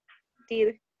 I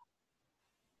did.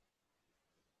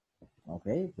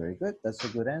 Okay, very good. That's a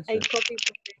good answer. I copied.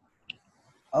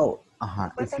 Oh,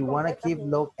 if you want to keep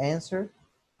long answer,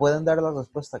 pueden dar la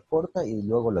respuesta corta y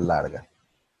luego la larga.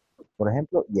 Por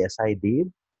ejemplo, yes, I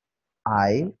did.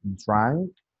 I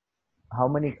drank how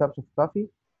many cups of coffee?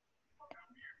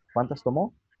 ¿Cuántas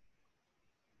tomó?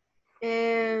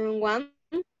 One.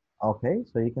 Okay,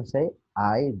 so you can say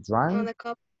I drank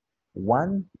Cup.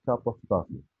 1 cup of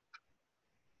coffee.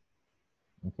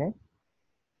 Okay?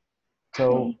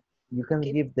 So you can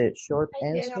give the short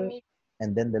answer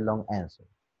and then the long answer.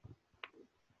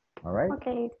 All right?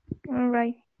 Okay. All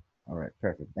right. All right,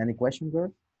 perfect. Any question,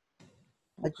 girl?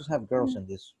 I just have girls in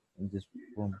this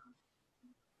room.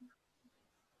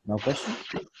 No question?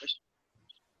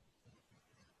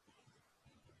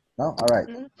 No? All right.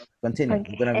 Continue.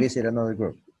 Okay. I'm gonna visit another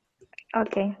group.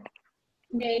 Okay.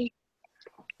 Okay.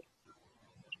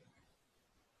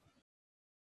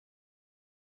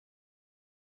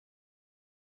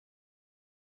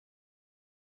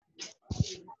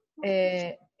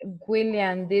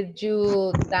 William, did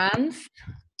you dance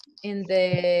in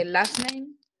the last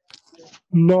name?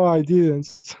 No, I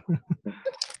didn't.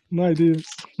 No, I didn't.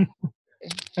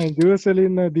 And you,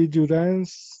 Selena, did you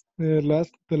dance the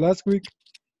last week?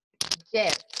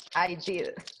 Yes, I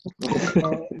did.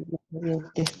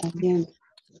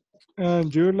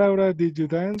 And you, Laura, did you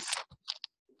dance?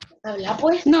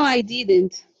 No, I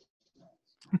didn't.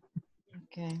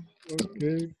 Okay.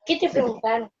 Okay. ¿Qué te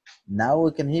preguntaron? Now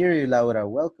we can hear you, Laura.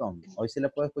 Welcome. Hoy sí la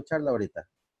puedo escuchar, Laurita.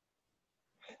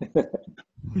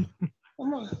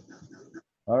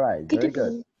 All right, very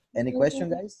good. Any question,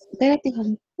 guys? Espérate,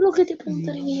 lo que te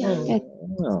preguntaron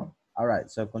No. All right,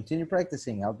 so continue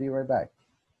practicing. I'll be right back.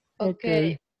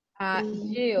 Okay.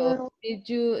 Gio, did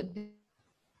you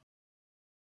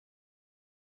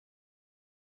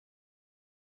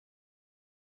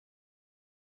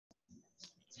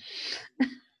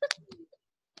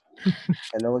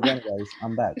Hello again, guys.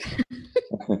 I'm back.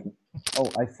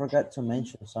 Oh, I forgot to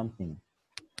mention something.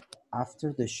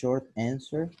 After the short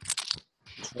answer,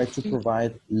 try to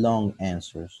provide long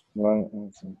answers. Long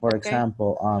answer. For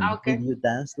example, okay. did you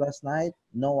dance last night?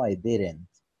 No, I didn't.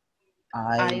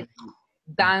 I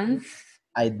dance?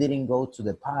 I didn't go to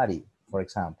the party, for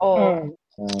example. Oh.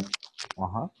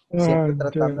 Ajá. Siempre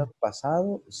tratando en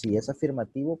pasado, si es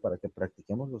afirmativo, para que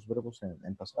practiquemos los verbos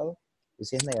en pasado, y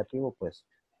si es negativo, pues,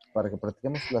 para que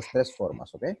practiquemos las tres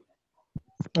formas, ¿ok?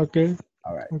 Okay.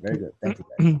 All right, very good. Thank you,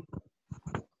 guys.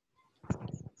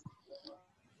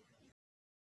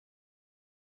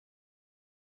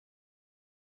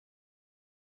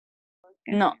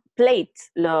 No,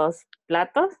 plates, los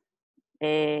platos,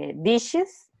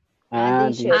 dishes.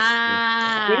 Dishes.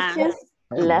 Dishes.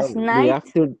 Last The night.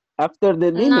 after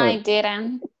the dinner. No, I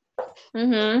didn't.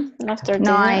 After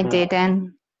No, I dinner.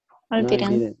 didn't. I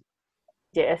didn't.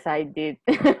 Yes, I did.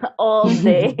 All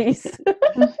days.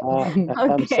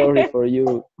 I'm sorry for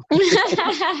you.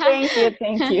 Thank you,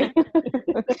 thank you.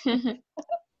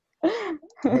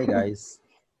 Hey, guys.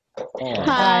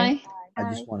 Hi. I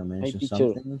just want to mention teacher.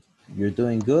 something. You're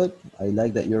doing good. I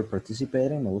like that you're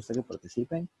participating. Me gusta que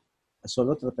participen.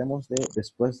 Solo tratemos de,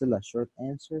 después de la short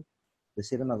answer,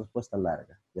 decir una respuesta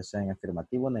larga, ya sea en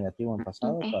afirmativo o negativo en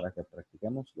pasado, para que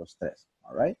practiquemos los tres.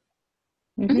 All right?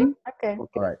 Okay. All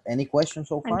right. Any questions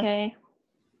so far? Okay.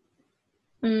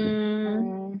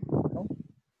 No?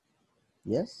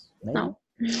 Yes? Maybe? No.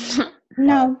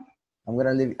 No. I'm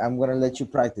gonna let you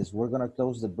practice. We're gonna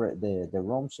close the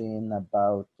rooms in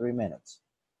about 3 minutes.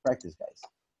 Practice, guys.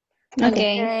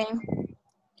 Okay.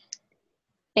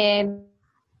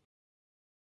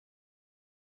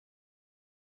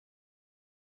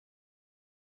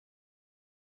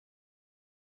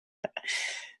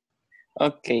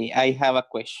 Okay, I have a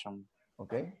question.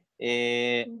 Okay.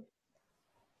 Did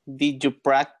you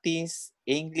practice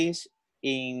English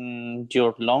in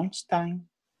your lunch time?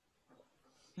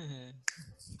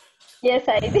 Yes,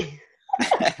 I did.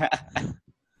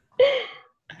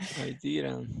 I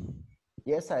didn't.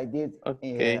 Yes, I did.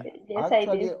 Okay. Yes, I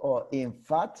Actually, did. or in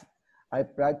fact, I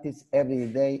practice every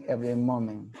day, every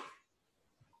moment.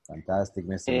 Fantastic,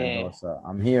 Mr. Mendoza.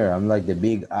 I'm here. I'm like the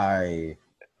big eye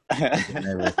and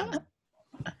everything.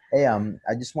 Hey,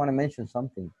 I just want to mention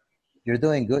something. You're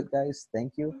doing good, guys.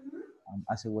 Thank you.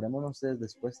 Asegurémonos de,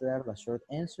 después de dar la short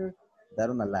answer,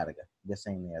 dar una larga, ya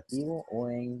sea en negativo o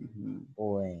en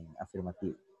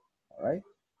afirmativo. All right?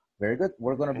 Very good.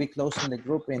 We're going to be closing the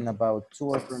group in about 2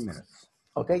 or 3 minutes.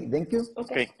 Okay, thank you.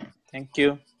 Okay, thank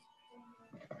you.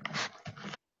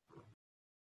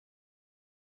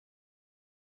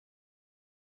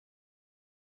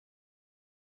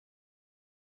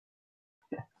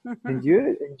 And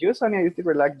you, Sonia, you still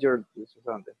relax your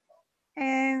something.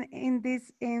 And in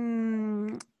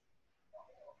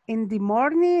the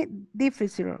morning,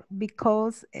 difficult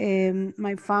because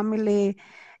my family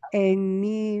and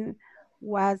me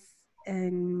was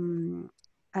at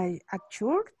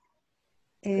church.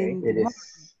 And It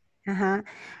is.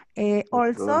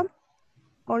 also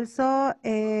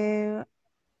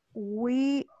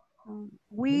we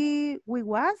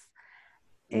was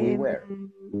We were.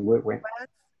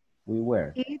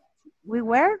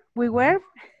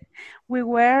 We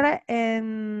were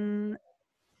in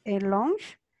a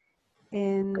lunch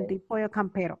in the Pollo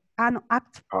Campero. No,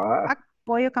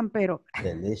 pollo campero.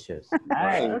 Delicious.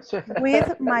 Nice.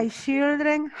 With my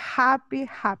children, happy,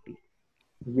 happy.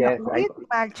 Yes, No, with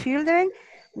my children,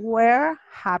 we're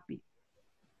happy.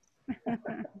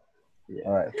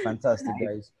 All right, fantastic,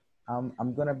 guys.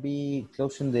 I'm gonna be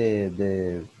closing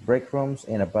the break rooms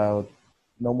in about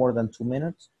no more than 2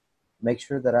 minutes. Make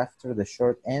sure that after the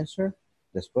short answer,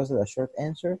 después de la short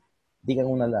answer, digan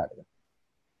una larga,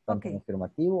 tanto en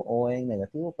afirmativo o en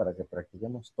negativo para que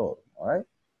practiquemos todo. All right?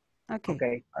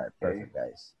 Okay. All right, perfect,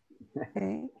 guys.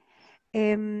 Okay.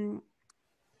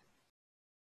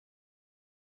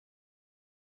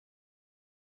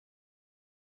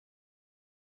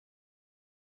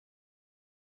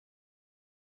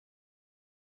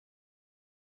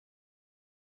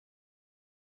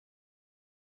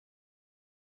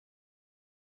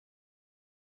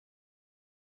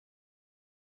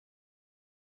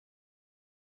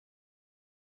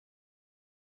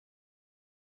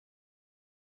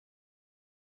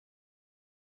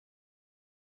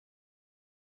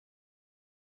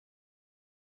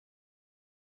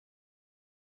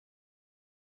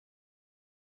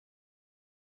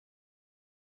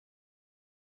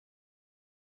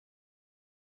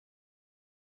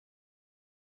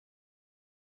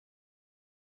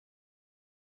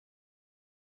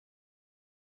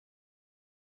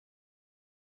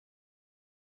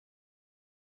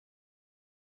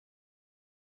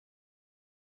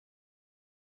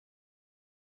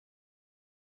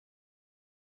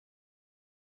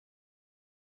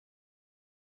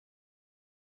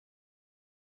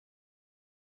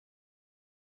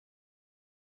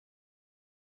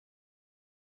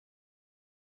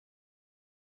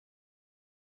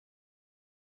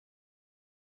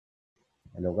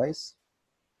 Hello, guys.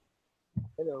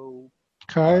 Hello.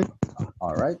 Okay.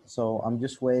 All right, so I'm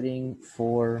just waiting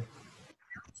for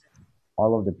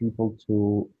all of the people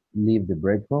to leave the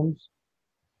break rooms.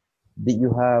 Did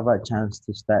you have a chance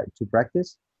to start to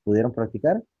practice? ¿Pudieron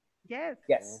practicar? Yes.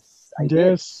 Yes, I did.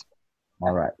 Yes.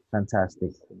 All right,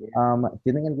 fantastic.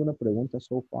 ¿Tienen alguna pregunta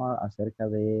so far acerca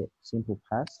de simple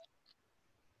past?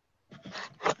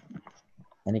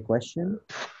 Any question?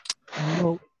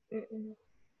 No.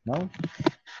 No?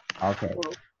 Okay,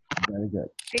 very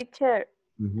good. Teacher,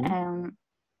 Mhm.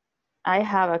 I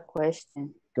have a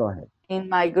question. Go ahead. In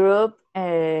my group,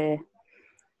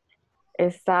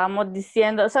 estábamos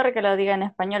diciendo, sorry que lo diga en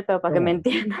español, pero para que me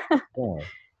entiendan.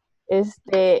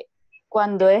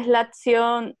 Cuando es la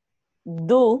acción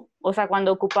do, o sea,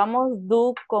 cuando ocupamos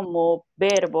do como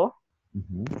verbo,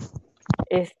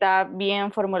 está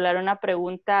bien formular una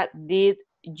pregunta, did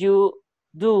you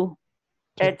do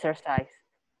exercise?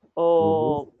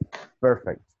 O...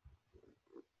 Perfect.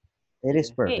 It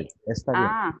is perfect. Está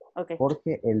bien. Okay.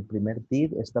 Porque el primer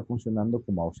did está funcionando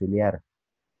como auxiliar.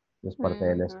 Es parte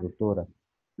de la estructura.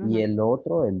 Y el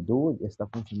otro, el do, está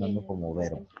funcionando como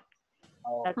verbo.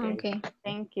 Okay.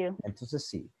 Thank you. Entonces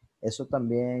sí, eso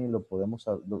también lo podemos,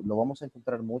 lo vamos a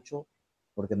encontrar mucho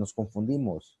porque nos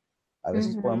confundimos. A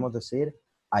veces podemos decir,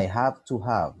 I have to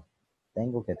have,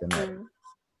 tengo que tener.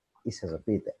 Y se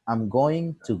repite, I'm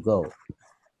going to go.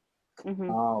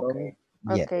 Okay.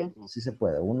 Yeah, Okay. sí se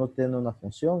puede. Uno tiene una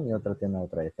función y otra tiene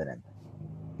otra diferente.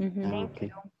 Thank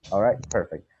you. All right,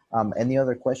 perfect. Any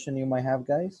other question you might have,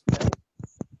 guys?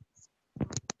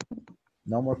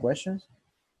 No more questions?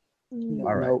 No.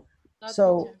 All right.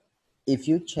 So, if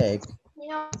you check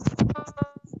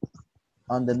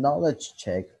on the knowledge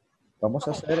check, vamos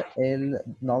a hacer el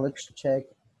knowledge check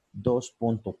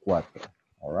 2.4.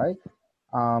 All right.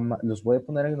 Los voy a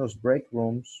poner en los break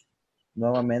rooms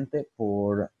nuevamente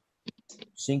por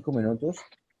 5 minutos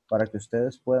para que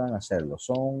ustedes puedan hacerlo.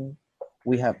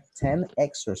 We have 10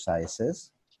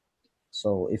 exercises.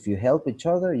 So if you help each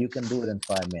other, you can do it in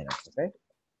 5 minutes, okay?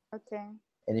 Okay.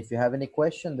 And if you have any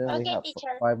question, then we have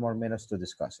 5 more minutes to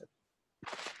discuss it.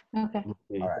 Okay.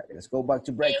 All right, let's go back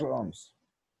to break rooms.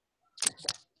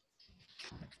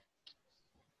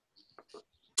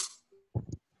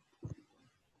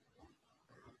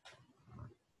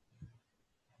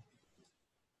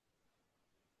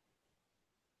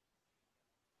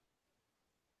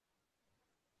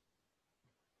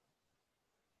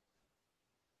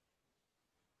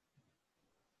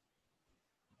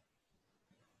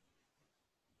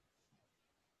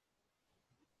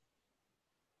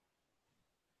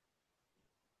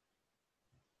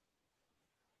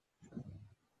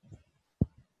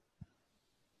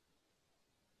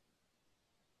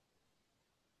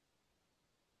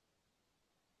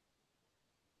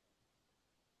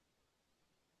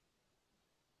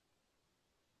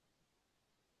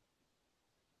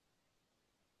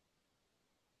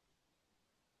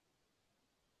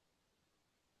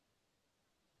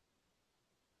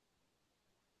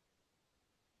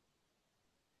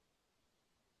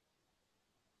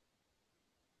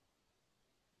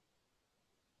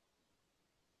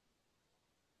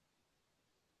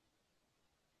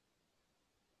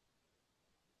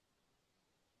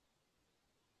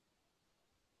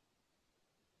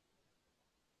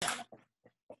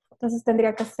 Entonces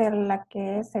tendría que ser la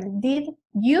que es el did,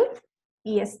 you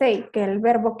y stay, que el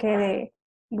verbo quede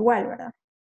igual, ¿verdad?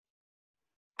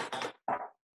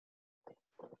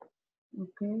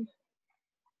 Okay.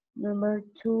 Number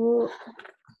 2.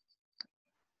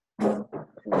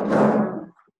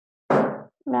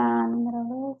 La número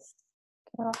 2.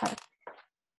 Quiero bajar.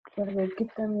 Creo que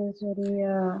también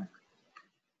sería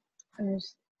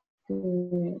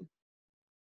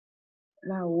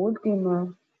la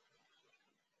última.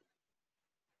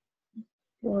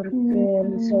 Porque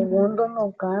el segundo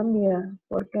no cambia,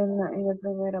 porque en el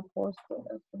primer apóstol,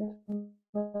 el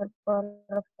primer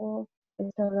párrafo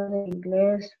está hablando en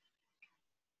inglés.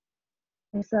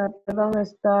 Perdón,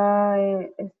 está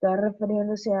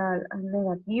refiriéndose al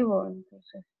negativo,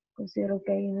 entonces considero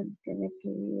que ahí tiene que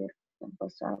ir en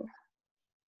pasado.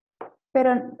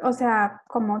 Pero, o sea,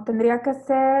 como tendría que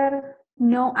ser,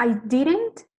 no, I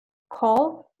didn't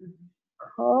call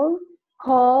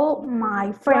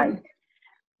my friend.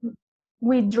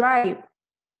 We drive.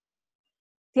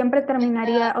 Siempre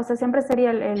terminaría, o sea, siempre sería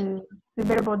el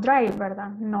verbo drive, ¿verdad?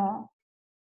 No.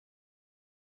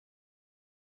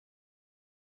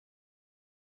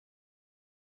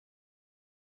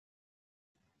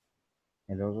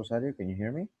 Hello, Rosario, can you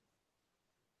hear me?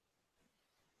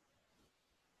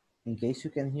 In case you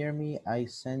can hear me, I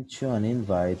sent you an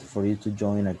invite for you to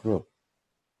join a group.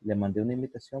 Le mandé una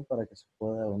invitación para que se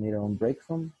pueda unir a un break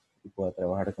room y pueda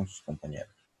trabajar con sus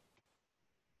compañeros.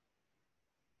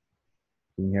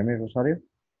 Can you hear me, Rosario?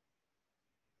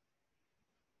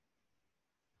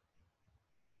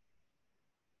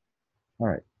 All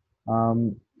right.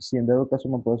 Si en dado caso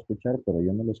me puede escuchar, pero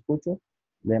yo no lo escucho,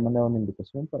 le he mandado una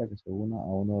invitación para que se una a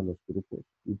uno de los grupos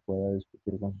y pueda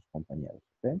discutir con sus compañeros.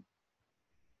 ¿Ok?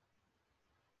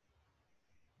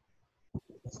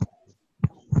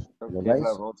 Hello, guys.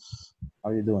 How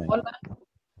are you doing? Hola.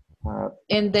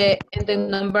 And the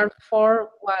number 4,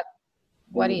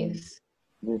 what is?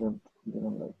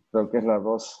 Didn't like. Creo que es la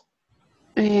 2.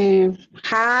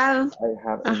 Have. I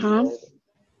have enjoyed.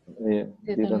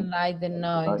 Didn't like the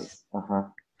noise.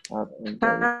 Have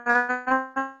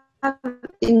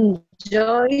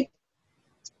Enjoyed.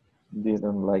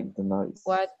 Didn't like the noise.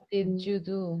 What did you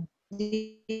do?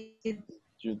 Did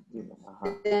you do?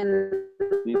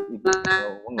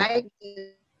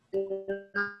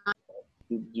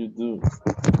 Did you do?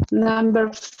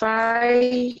 Number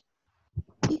 5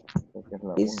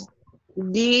 is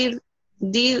did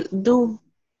do.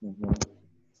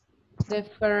 The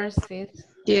first is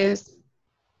yes.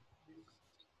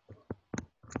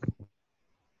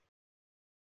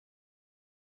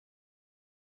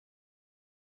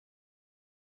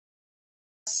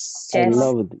 I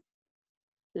loved it.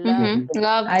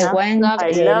 I went.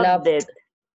 I loved it.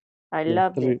 I Yeah,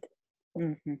 loved 3. it.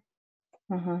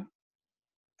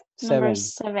 Number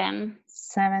 7.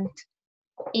 7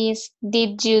 is,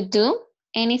 did you do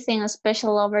anything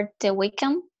special over the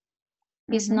weekend?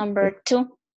 Is number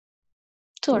 2.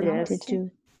 2 or Yes. number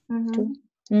 2?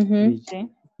 2.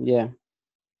 Yeah.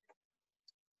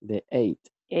 The 8.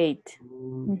 8.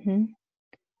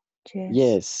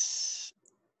 Yes.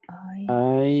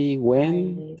 I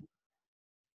went.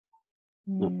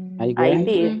 No, I I went.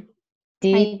 did.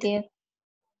 I did.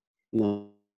 No.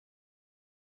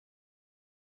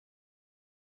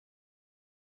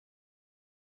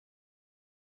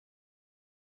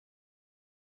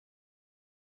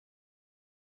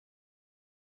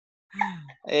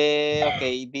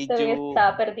 Okay,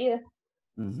 Estaba perdida.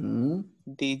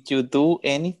 did you do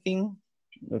anything?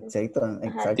 Exacto.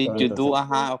 Did you do,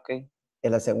 Entonces, okay.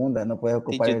 es la segunda, no puede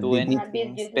ocupar Did you el do did.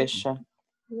 anything special?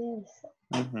 Yes.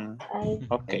 I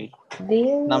Okay.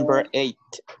 did. Number 8.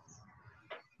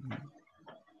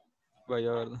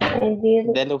 Vaya, ¿verdad? I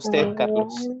did. Dele usted,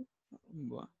 Carlos.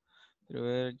 Bueno, quiero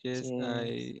ver, yes,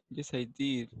 I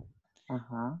did.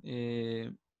 Ajá.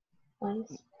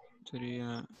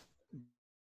 Sería...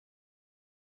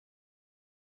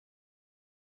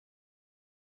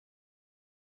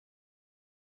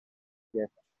 Yes.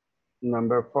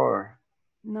 Number 4.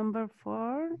 Number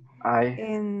 4. I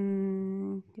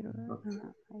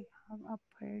have a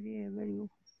party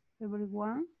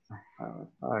everyone.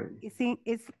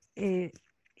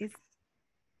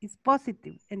 Es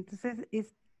positive. Entonces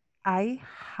es I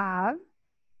have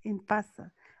en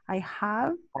pasa. I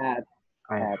have a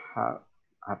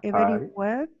every party.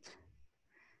 word.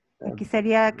 Aquí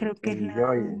sería, creo que es la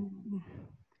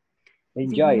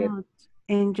Enjoy it.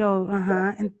 enjoy,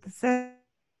 ajá. Entonces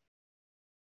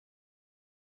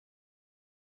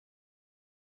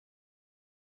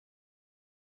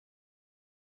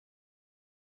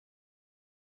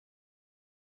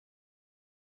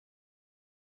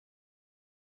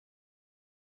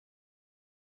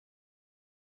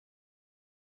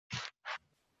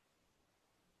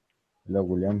Hello,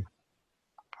 William.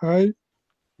 Hi.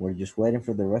 We're just waiting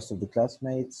for the rest of the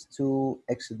classmates to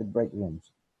exit the break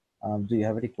rooms. Do you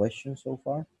have any questions so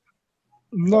far?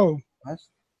 No. Past?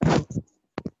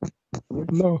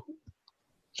 No.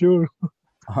 Sure.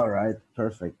 All right,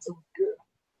 perfect.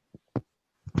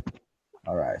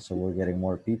 All right, so we're getting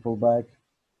more people back.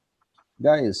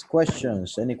 Guys,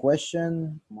 questions? Any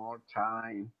question? More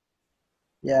time.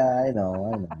 Yeah, I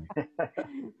know.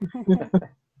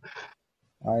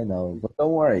 I know, but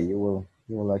don't worry, you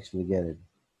will actually get it.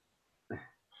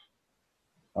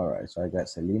 All right, so I got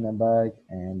Selena back,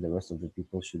 and the rest of the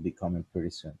people should be coming pretty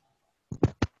soon.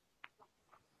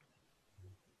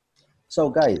 So,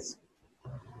 guys,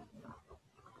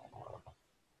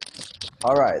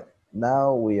 all right,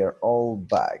 now we are all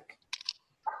back.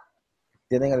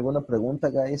 ¿Tienen alguna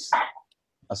pregunta, guys,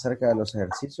 acerca de los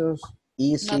ejercicios?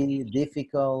 Easy,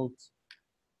 difficult?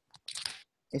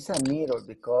 It's a mirror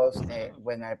because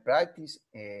when I practice,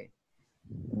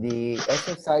 the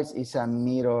exercise is a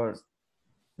mirror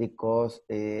because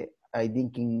I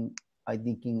thinking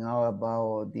out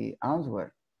about the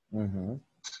answer.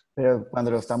 Pero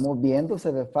cuando lo estamos viendo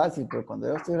se ve fácil, pero cuando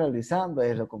yo estoy realizando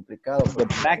es lo complicado. The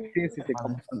practice is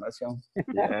más información.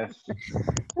 Yes.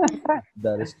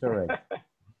 That is correct.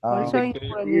 Also in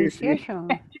pronunciation.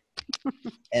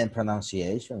 And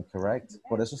pronunciation, correct.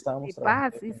 Por eso estábamos The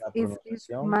past trabajando en la is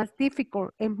pronunciación. más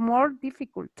difficult and more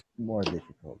difficult. More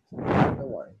difficult. Don't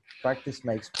worry. Practice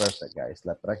makes perfect, guys.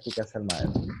 La práctica es el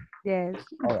maestro. Yes.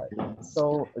 All right.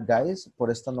 So, guys,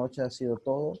 por esta noche ha sido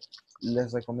todo.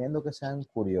 Les recomiendo que sean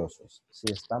curiosos.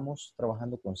 Si estamos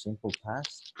trabajando con Simple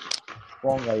Past,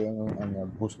 ponga ahí en el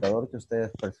buscador que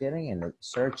ustedes prefieren, en el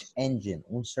Search Engine.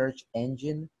 Un Search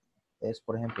Engine es,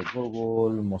 por ejemplo,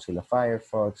 Google, Mozilla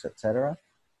Firefox, etc.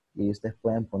 Y ustedes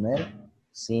pueden poner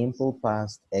Simple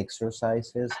Past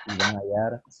Exercises y van a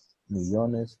hallar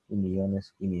millones y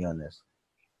millones y millones.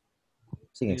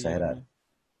 Sin exagerar.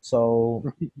 So,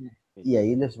 y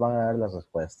ahí les van a dar las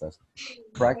respuestas.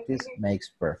 Practice makes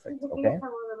perfect, okay?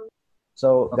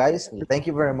 So, guys, thank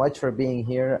you very much for being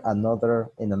here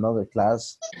in another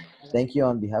class. Thank you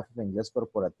on behalf of Ingles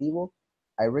Corporativo.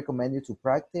 I recommend you to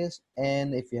practice,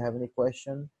 and if you have any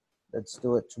question, let's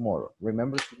do it tomorrow.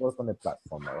 Remember to work on the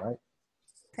platform, all right?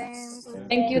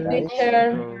 Thank you, Guys,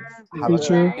 teacher. have a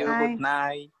good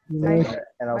night. Good night. Take care,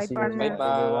 and I'll Bye, see you partner.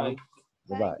 tomorrow, everyone.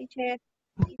 Goodbye. Teacher.